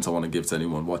lesson learned I want to give to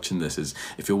anyone watching this is,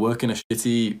 if you're working a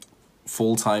shitty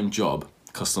full-time job,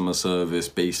 customer service,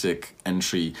 basic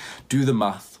entry, do the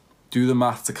math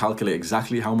to calculate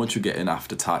exactly how much you're getting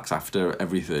after tax, after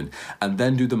everything, and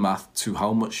then do the math to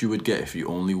how much you would get if you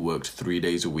only worked 3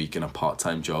 days a week in a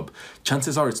part-time job.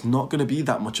 Chances are it's not going to be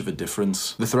that much of a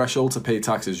difference. The threshold to pay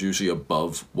tax is usually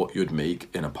above what you'd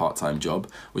make in a part-time job,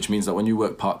 which means that when you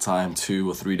work part-time 2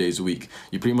 or 3 days a week,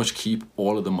 you pretty much keep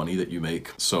all of the money that you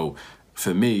make. So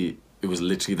for me, it was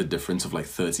literally the difference of like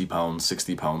 £30,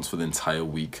 £60 for the entire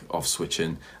week of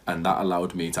switching. And that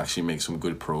allowed me to actually make some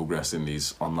good progress in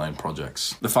these online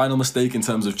projects. The final mistake in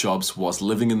terms of jobs was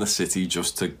living in the city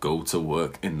just to go to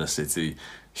work in the city.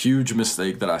 Huge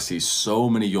mistake that I see so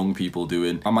many young people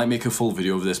doing. I might make a full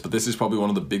video of this, but this is probably one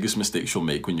of the biggest mistakes you'll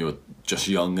make when you're just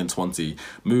young and 20.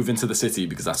 Move into the city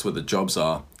because that's where the jobs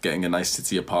are, getting a nice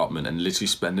city apartment and literally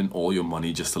spending all your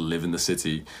money just to live in the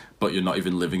city, but you're not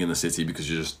even living in the city because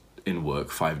you're just in work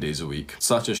 5 days a week.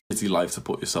 Such a shitty life to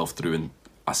put yourself through, and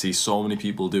I see so many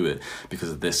people do it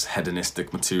because of this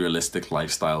hedonistic, materialistic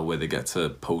lifestyle where they get to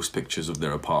post pictures of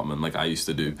their apartment like I used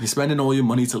to do. You're spending all your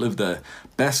money to live there.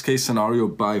 Best case scenario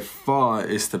by far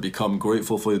is to become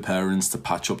grateful for your parents, to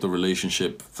patch up the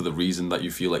relationship for the reason that you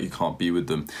feel like you can't be with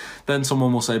them. Then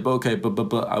someone will say, but okay, but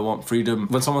I want freedom.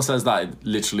 When someone says that,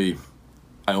 literally,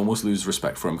 I almost lose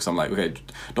respect for them because I'm like, okay,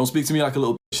 don't speak to me like a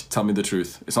little bitch, tell me the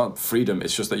truth. It's not freedom,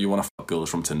 it's just that you want to fuck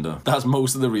girls from Tinder. That's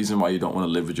most of the reason why you don't want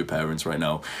to live with your parents right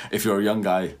now. If you're a young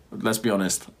guy, let's be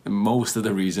honest, most of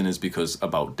the reason is because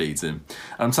about dating.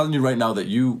 And I'm telling you right now that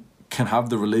you can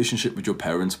have the relationship with your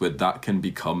parents where that can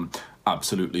become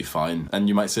absolutely fine. And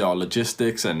you might say, oh,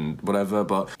 logistics and whatever,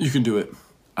 but you can do it.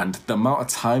 And the amount of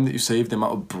time that you save, the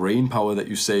amount of brain power that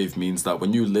you save means that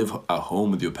when you live at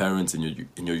home with your parents in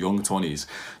your young 20s,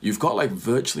 you've got like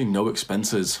virtually no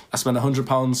expenses. I spend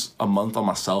 £100 a month on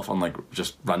myself on like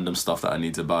just random stuff that I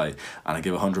need to buy. And I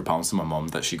give £100 to my mom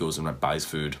that she goes and like, buys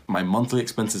food. My monthly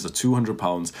expenses are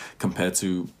 £200 compared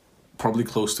to probably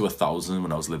close to 1,000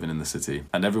 when I was living in the city.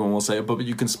 And everyone will say, but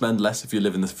you can spend less if you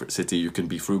live in the city, you can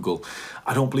be frugal.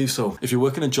 I don't believe so. If you're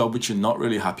working a job which you're not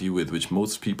really happy with, which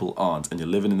most people aren't, and you're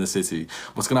living in the city,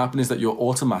 what's going to happen is that you're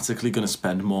automatically going to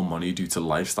spend more money due to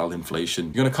lifestyle inflation.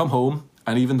 You're going to come home,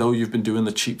 and even though you've been doing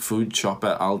the cheap food shop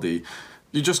at Aldi,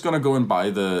 you're just going to go and buy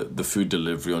the food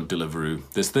delivery on Deliveroo.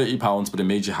 There's £30, but it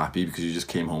made you happy because you just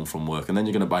came home from work. And then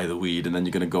you're going to buy the weed, and then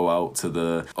you're going to go out to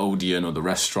the Odeon or the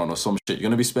restaurant or some shit. You're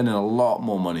going to be spending a lot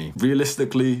more money.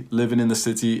 Realistically, living in the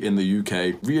city in the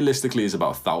UK, realistically is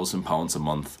about £1,000 a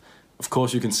month. Of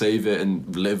course, you can save it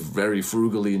and live very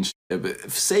frugally and shit, but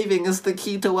if saving is the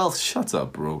key to wealth, shut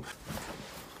up, bro.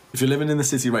 If you're living in the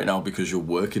city right now because you're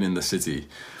working in the city,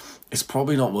 it's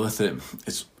probably not worth it.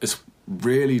 It's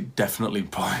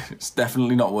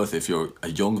definitely not worth it if you're a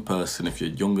young person, if you're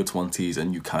younger 20s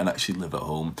and you can actually live at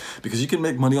home, because you can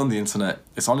make money on the internet.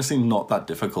 It's honestly not that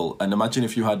difficult. And imagine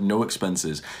if you had no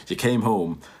expenses, you came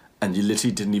home and you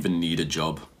literally didn't even need a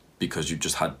job because you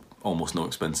just had almost no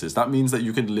expenses. That means that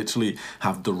you can literally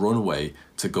have the runway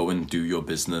to go and do your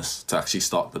business, to actually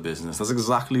start the business. That's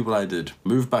exactly what I did.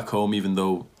 Moved back home, even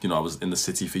though, I was in the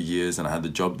city for years and I had the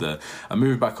job there. I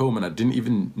moved back home and I didn't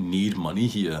even need money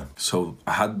here. So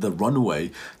I had the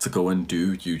runway to go and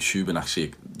do YouTube and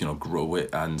actually, grow it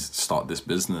and start this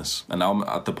business. And now I'm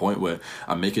at the point where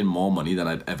I'm making more money than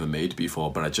I'd ever made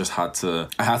before, but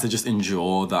I had to just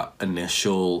endure that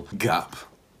initial gap.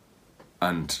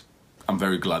 And I'm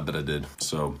very glad that I did.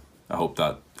 So I hope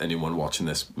that anyone watching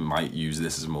this might use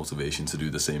this as motivation to do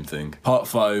the same thing. Part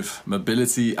 5,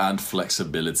 mobility and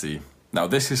flexibility. Now,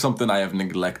 this is something I have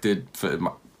neglected for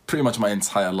pretty much my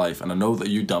entire life, and I know that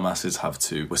you dumbasses have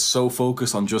too. We're so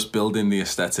focused on just building the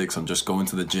aesthetics, on just going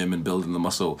to the gym and building the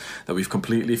muscle, that we've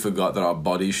completely forgot that our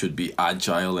body should be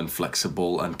agile and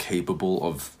flexible and capable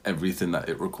of everything that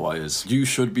it requires. You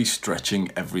should be stretching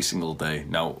every single day.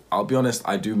 Now, I'll be honest,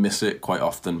 I do miss it quite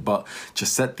often, but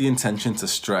just set the intention to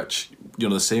stretch,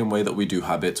 the same way that we do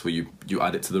habits, where you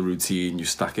add it to the routine, you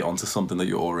stack it onto something that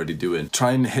you're already doing.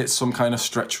 Try and hit some kind of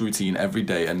stretch routine every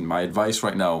day, and my advice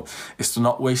right now is to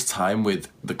not waste waste time with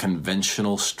the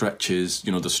conventional stretches,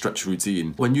 you know, the stretch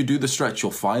routine. When you do the stretch,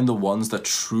 you'll find the ones that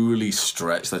truly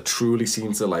stretch, that truly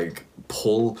seem to like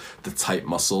pull the tight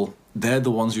muscle. They're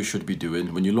the ones you should be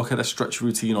doing. When you look at a stretch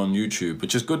routine on YouTube,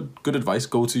 which is good advice,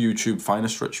 go to YouTube, find a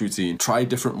stretch routine, try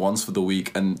different ones for the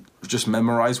week, and just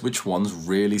memorize which ones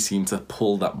really seem to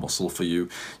pull that muscle for you.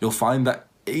 You'll find that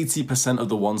 80% of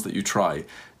the ones that you try,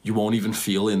 you won't even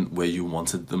feel in where you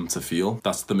wanted them to feel.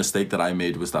 That's the mistake that I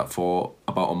made, was that for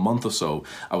about a month or so,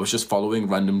 I was just following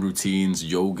random routines,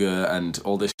 yoga and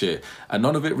all this shit. And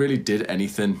none of it really did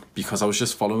anything because I was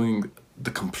just following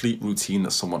the complete routine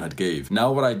that someone had gave.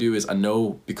 Now what I do is I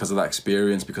know, because of that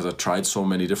experience, because I've tried so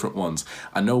many different ones,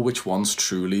 I know which ones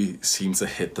truly seem to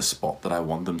hit the spot that I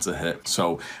want them to hit.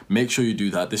 So make sure you do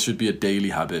that. This should be a daily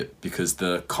habit, because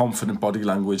the confident body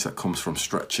language that comes from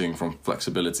stretching, from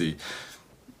flexibility,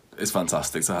 is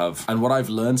fantastic to have. And what I've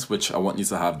learned, which I want you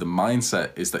to have, the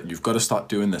mindset is that you've got to start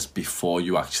doing this before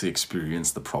you actually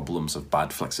experience the problems of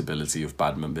bad flexibility, of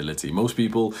bad mobility. Most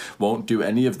people won't do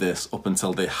any of this up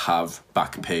until they have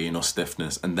back pain or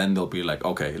stiffness, and then they'll be like,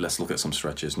 okay, let's look at some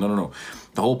stretches. No.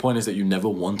 The whole point is that you never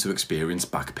want to experience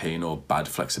back pain or bad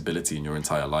flexibility in your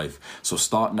entire life. So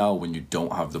start now when you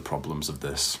don't have the problems of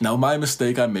this. Now, my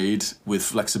mistake I made with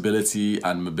flexibility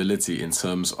and mobility in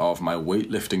terms of my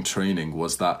weightlifting training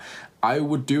was that I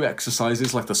would do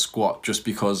exercises like the squat just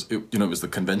because it was the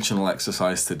conventional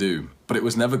exercise to do, but it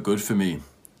was never good for me.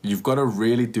 You've got to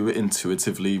really do it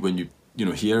intuitively. When you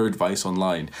hear advice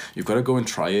online, you've got to go and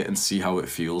try it and see how it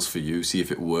feels for you, see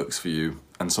if it works for you.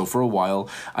 And so for a while,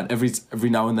 and every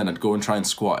now and then I'd go and try and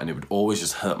squat, and it would always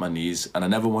just hurt my knees. And I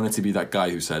never wanted to be that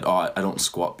guy who said, oh, I don't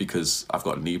squat because I've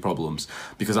got knee problems,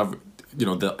 because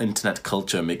the internet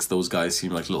culture makes those guys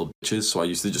seem like little bitches. So I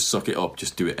used to just suck it up,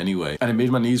 just do it anyway. And it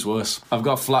made my knees worse. I've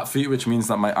got flat feet, which means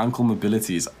that my ankle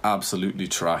mobility is absolutely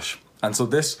trash. And so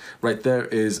this right there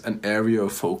is an area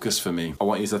of focus for me. I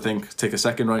want you to take a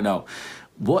second right now.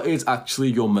 What is actually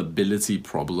your mobility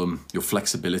problem, your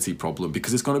flexibility problem?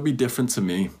 Because it's going to be different to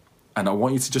me. And I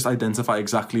want you to just identify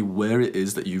exactly where it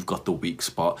is that you've got the weak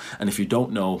spot. And if you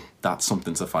don't know, that's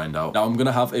something to find out. Now, I'm going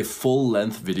to have a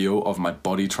full-length video of my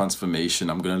body transformation.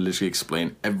 I'm going to literally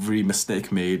explain every mistake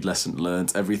made, lesson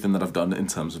learned, everything that I've done in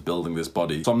terms of building this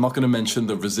body. So I'm not going to mention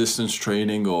the resistance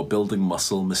training or building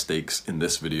muscle mistakes in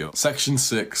this video. Section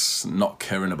 6, not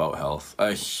caring about health.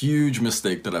 A huge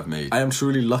mistake that I've made. I am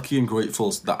truly lucky and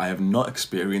grateful that I have not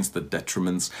experienced the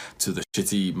detriments to the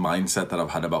shitty mindset that I've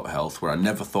had about health, where I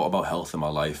never thought about health in my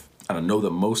life. And I know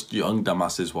that most young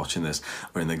damasses watching this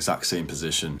are in the exact same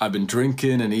position. I've been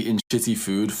drinking and eating shitty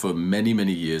food for many,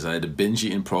 many years. I had a binge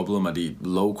eating problem. I'd eat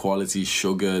low quality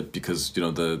sugar because,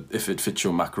 the if it fits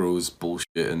your macros bullshit.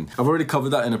 And I've already covered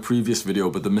that in a previous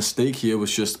video, but the mistake here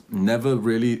was just never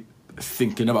really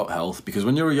thinking about health, because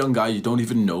when you're a young guy, you don't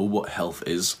even know what health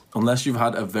is unless you've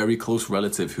had a very close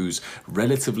relative who's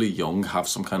relatively young have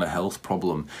some kind of health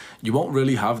problem. You won't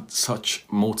really have such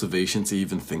motivation to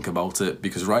even think about it,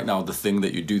 because right now the thing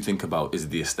that you do think about is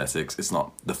the aesthetics. It's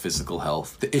not the physical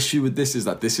health. The issue with this is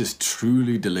that this is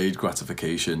truly delayed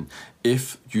gratification.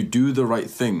 If you do the right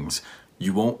things,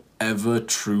 you won't ever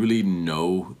truly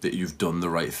know that you've done the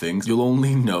right things. You'll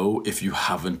only know if you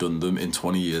haven't done them in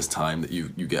 20 years time, that you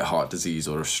get heart disease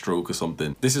or a stroke or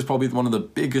something. This is probably one of the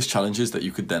biggest challenges that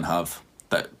you could then have,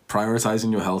 that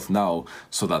prioritizing your health now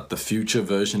so that the future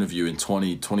version of you in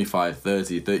 20, 25,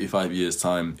 30, 35 years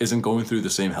time isn't going through the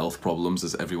same health problems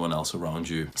as everyone else around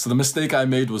you. So the mistake I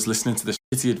made was listening to this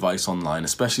shitty advice online,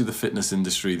 especially the fitness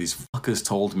industry. These fuckers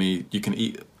told me you can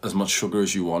eat as much sugar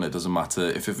as you want, it doesn't matter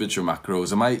if it fits your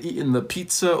macros. Am I eating the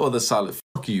pizza or the salad?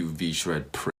 Fuck you,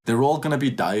 V-shred prick. They're all going to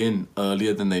be dying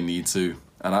earlier than they need to.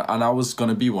 And I was going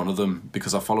to be one of them,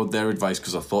 because I followed their advice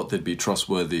because I thought they'd be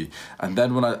trustworthy. And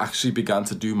then when I actually began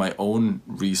to do my own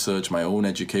research, my own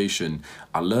education,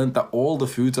 I learned that all the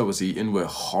foods I was eating were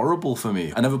horrible for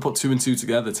me. I never put two and two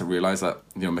together to realize that,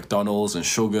 McDonald's and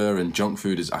sugar and junk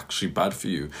food is actually bad for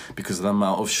you because of the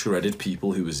amount of shredded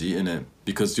people who was eating it.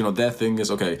 Because, their thing is,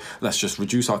 okay, let's just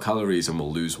reduce our calories and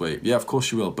we'll lose weight. Yeah, of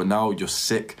course you will. But now you're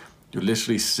sick. You're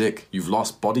literally sick. You've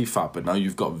lost body fat, but now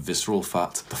you've got visceral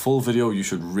fat. The full video, you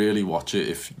should really watch it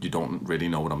if you don't really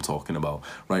know what I'm talking about.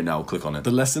 Right now, click on it.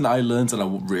 The lesson I learned, and I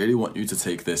really want you to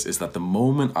take this, is that the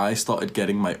moment I started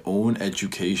getting my own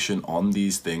education on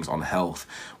these things, on health,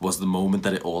 was the moment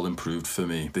that it all improved for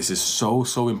me. This is so,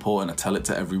 so important. I tell it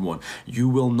to everyone. You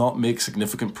will not make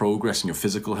significant progress in your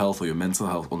physical health or your mental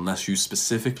health unless you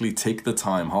specifically take the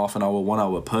time, half an hour, 1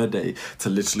 hour per day, to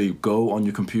literally go on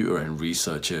your computer and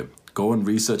research it. Go and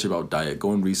research about diet.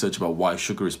 Go and research about why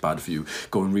sugar is bad for you.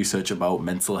 Go and research about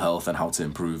mental health and how to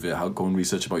improve it. Go and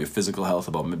research about your physical health,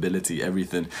 about mobility,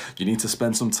 everything. You need to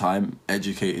spend some time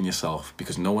educating yourself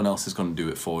because no one else is going to do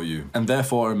it for you. And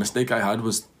therefore, a mistake I had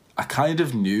was I kind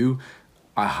of knew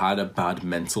I had a bad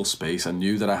mental space. I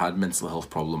knew that I had mental health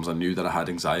problems. I knew that I had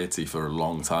anxiety for a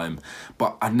long time.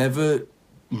 But I never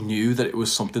knew that it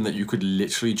was something that you could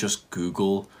literally just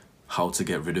Google how to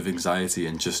get rid of anxiety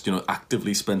and just,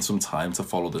 actively spend some time to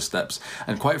follow the steps.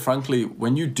 And quite frankly,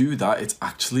 when you do that, it's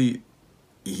actually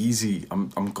easy. I'm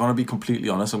gonna be completely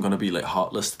honest. I'm gonna be like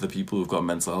heartless to the people who've got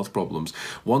mental health problems.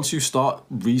 Once you start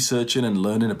researching and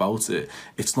learning about it,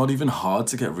 it's not even hard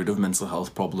to get rid of mental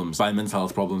health problems. By mental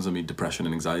health problems, I mean depression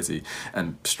and anxiety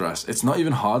and stress. It's not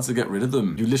even hard to get rid of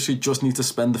them. You literally just need to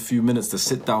spend a few minutes to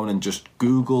sit down and just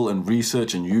Google and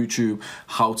research and YouTube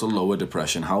how to lower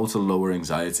depression, how to lower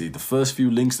anxiety. The first few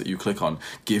links that you click on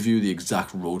give you the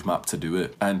exact roadmap to do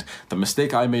it. And the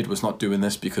mistake I made was not doing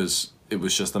this because it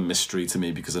was just a mystery to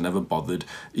me because I never bothered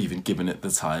even giving it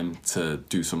the time to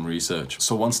do some research.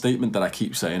 So one statement that I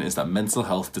keep saying is that mental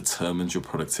health determines your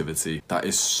productivity. That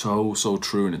is so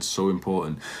true, and it's so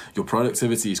important. Your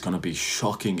productivity is going to be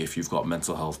shocking if you've got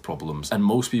mental health problems. And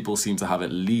most people seem to have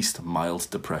at least mild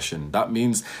depression. That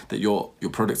means that your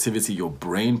productivity, your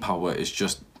brain power is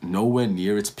just nowhere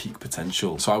near its peak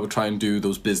potential. So I would try and do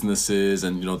those businesses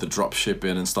and the drop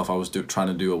shipping and stuff I was trying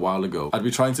to do a while ago. I'd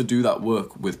be trying to do that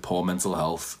work with poor mental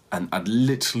health, and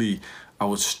I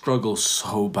would struggle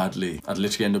so badly. I'd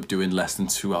literally end up doing less than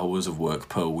 2 hours of work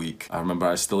per week. I remember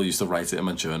I still used to write it in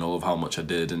my journal of how much I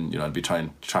did, and I'd be trying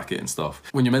to track it and stuff.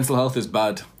 When your mental health is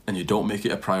bad and you don't make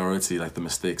it a priority, like the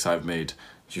mistakes I've made,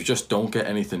 you just don't get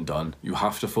anything done. You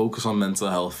have to focus on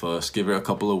mental health first, give it a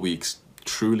couple of weeks,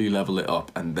 truly level it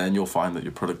up, and then you'll find that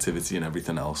your productivity and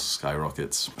everything else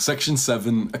skyrockets. Section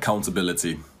 7,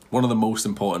 accountability. One of the most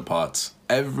important parts.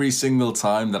 Every single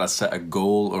time that I set a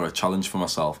goal or a challenge for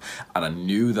myself and I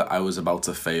knew that I was about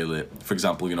to fail it, for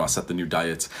example, I set the new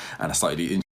diet and I started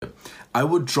eating shit, I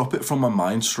would drop it from my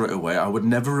mind straight away. I would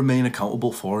never remain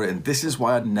accountable for it. And this is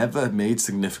why I'd never made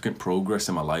significant progress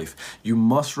in my life. You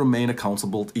must remain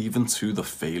accountable even to the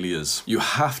failures. You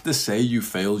have to say you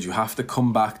failed. You have to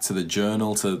come back to the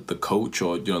journal, to the coach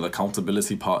or, the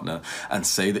accountability partner and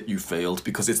say that you failed,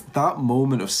 because it's that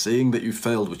moment of saying that you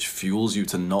failed which fuels you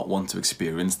to not want to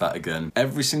experience that again.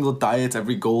 Every single diet,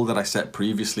 every goal that I set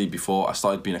previously before I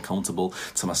started being accountable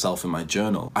to myself in my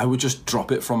journal, I would just drop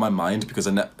it from my mind because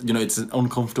it's an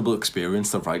uncomfortable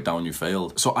experience to write down you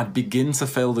failed. So I'd begin to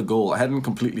fail the goal. I hadn't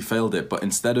completely failed it, but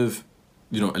instead of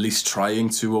at least trying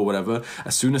to or whatever,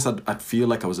 as soon as I'd feel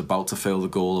like I was about to fail the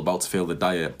goal, about to fail the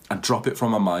diet, I'd drop it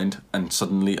from my mind and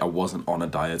suddenly I wasn't on a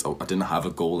diet. I didn't have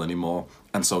a goal anymore.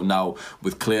 And so now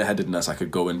with clear-headedness, I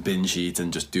could go and binge eat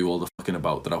and just do all the fucking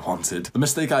about that I wanted. The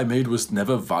mistake I made was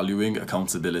never valuing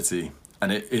accountability.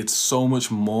 And it's so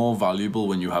much more valuable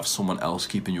when you have someone else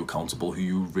keeping you accountable who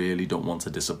you really don't want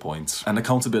to disappoint. And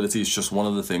accountability is just one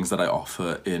of the things that I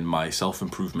offer in my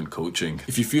self-improvement coaching.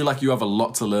 If you feel like you have a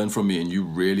lot to learn from me and you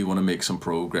really want to make some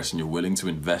progress and you're willing to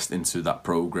invest into that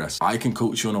progress, I can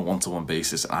coach you on a one-to-one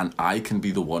basis and I can be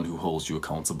the one who holds you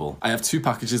accountable. I have 2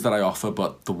 packages that I offer,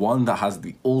 but the one that has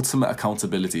the ultimate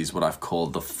accountability is what I've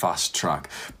called the fast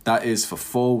track. That is for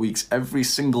 4 weeks. Every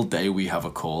single day we have a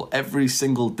call. Every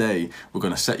single day we're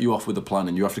going to set you off with a plan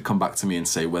and you have to come back to me and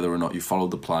say whether or not you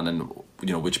followed the plan and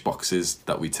which boxes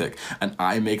that we tick. And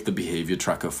I make the behavior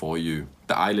tracker for you.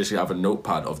 That I literally have a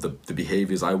notepad of the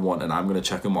behaviors I want and I'm going to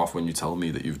check them off when you tell me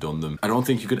that you've done them. I don't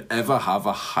think you could ever have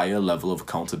a higher level of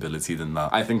accountability than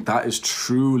that. I think that is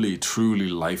truly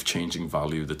life-changing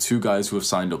value. The 2 guys who have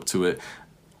signed up to it,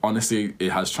 honestly,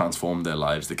 it has transformed their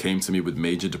lives. They came to me with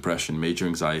major depression, major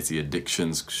anxiety,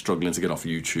 addictions, struggling to get off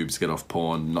YouTube, to get off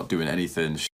porn, not doing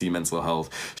anything, shitty mental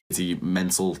health, shitty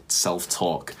mental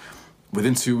self-talk.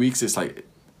 Within 2 weeks, it's like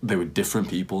they were different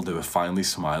people. They were finally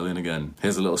smiling again.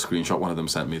 Here's a little screenshot one of them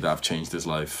sent me that I've changed his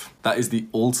life. That is the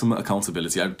ultimate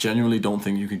accountability. I genuinely don't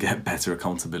think you could get better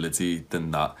accountability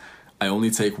than that. I only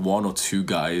take 1 or 2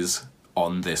 guys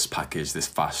on this package, this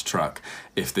fast track.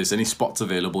 If there's any spots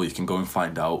available, you can go and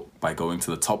find out by going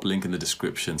to the top link in the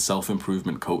description,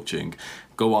 self-improvement coaching.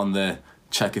 Go on there,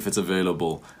 check if it's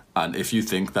available, and if you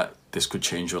think that this could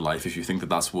change your life, if you think that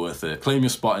that's worth it, claim your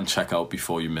spot and check out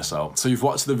before you miss out. So you've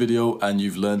watched the video and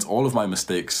you've learned all of my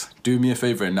mistakes. Do me a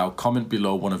favor and now comment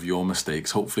below one of your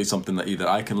mistakes, hopefully something that either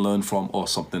I can learn from or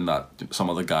something that some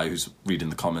other guy who's reading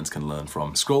the comments can learn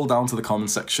from. Scroll down to the comment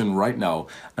section right now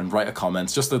and write a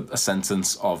comment, just a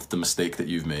sentence of the mistake that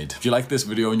you've made. If you like this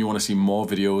video and you want to see more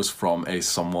videos from a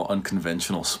somewhat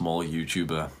unconventional small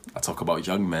YouTuber, I talk about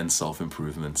young men's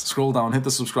self-improvement. Scroll down, hit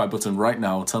the subscribe button right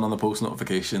now, turn on the post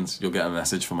notifications, you'll get a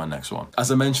message for my next one. As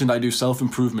I mentioned, I do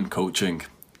self-improvement coaching.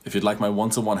 If you'd like my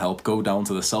one-to-one help, go down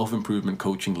to the self-improvement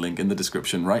coaching link in the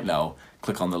description right now,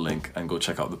 click on the link and go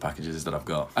check out the packages that I've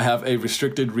got. I have a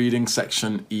restricted reading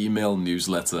section email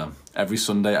newsletter. Every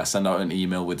Sunday I send out an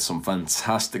email with some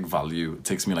fantastic value. It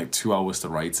takes me like 2 hours to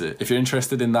write it. If you're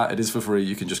interested in that, it is for free.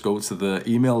 You can just go to the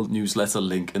email newsletter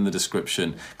link in the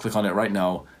description, click on it right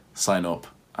now, sign up,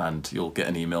 and you'll get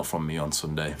an email from me on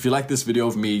Sunday. If you like this video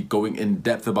of me going in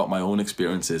depth about my own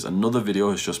experiences, another video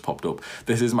has just popped up.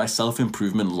 This is my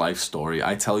self-improvement life story.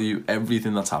 I tell you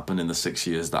everything that's happened in the 6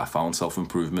 years that I found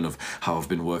self-improvement, of how I've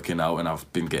been working out and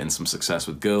I've been getting some success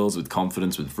with girls, with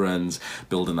confidence, with friends,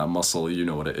 building that muscle. You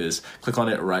know what it is. Click on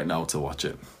it right now to watch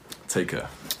it. Take care.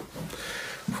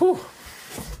 Whew.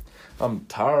 I'm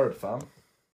tired, fam.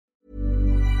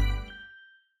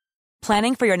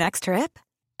 Planning for your next trip?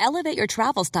 Elevate your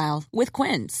travel style with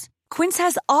Quince. Quince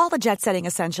has all the jet-setting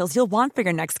essentials you'll want for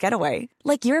your next getaway,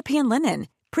 like European linen,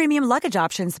 premium luggage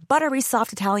options, buttery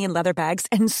soft Italian leather bags,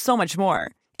 and so much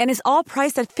more. And is all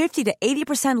priced at 50 to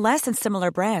 80% less than similar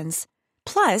brands.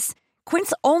 Plus,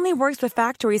 Quince only works with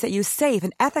factories that use safe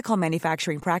and ethical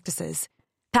manufacturing practices.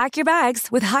 Pack your bags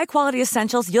with high-quality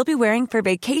essentials you'll be wearing for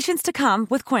vacations to come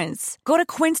with Quince. Go to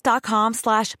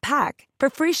quince.com/pack for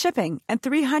free shipping and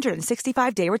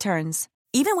 365-day returns.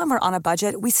 Even when we're on a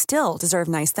budget, we still deserve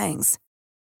nice things.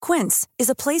 Quince is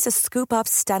a place to scoop up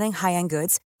stunning high-end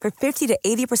goods for 50 to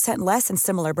 80% less than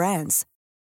similar brands.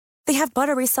 They have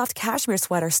buttery soft cashmere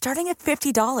sweaters starting at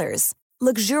 $50,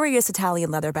 luxurious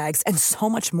Italian leather bags, and so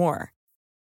much more.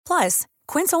 Plus,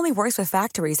 Quince only works with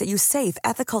factories that use safe,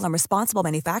 ethical, and responsible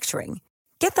manufacturing.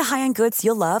 Get the high-end goods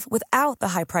you'll love without the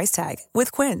high price tag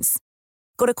with Quince.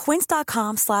 Go to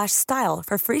quince.com/style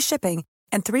for free shipping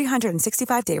and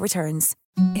 365-day returns.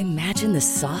 Imagine the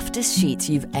softest sheets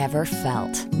you've ever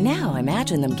felt. Now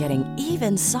imagine them getting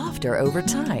even softer over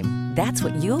time. That's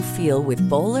what you'll feel with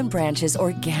Boll & Branch's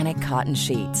organic cotton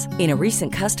sheets. In a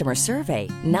recent customer survey,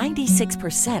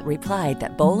 96% replied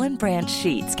that Boll & Branch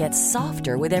sheets get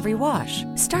softer with every wash.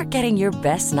 Start getting your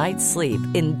best night's sleep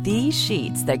in these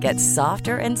sheets that get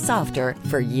softer and softer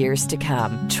for years to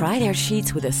come. Try their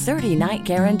sheets with a 30-night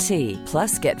guarantee.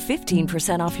 Plus, get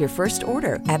 15% off your first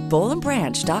order at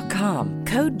bollandbranch.com.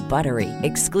 Code BUTTERY.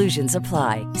 Exclusions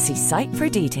apply. See site for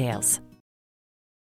details.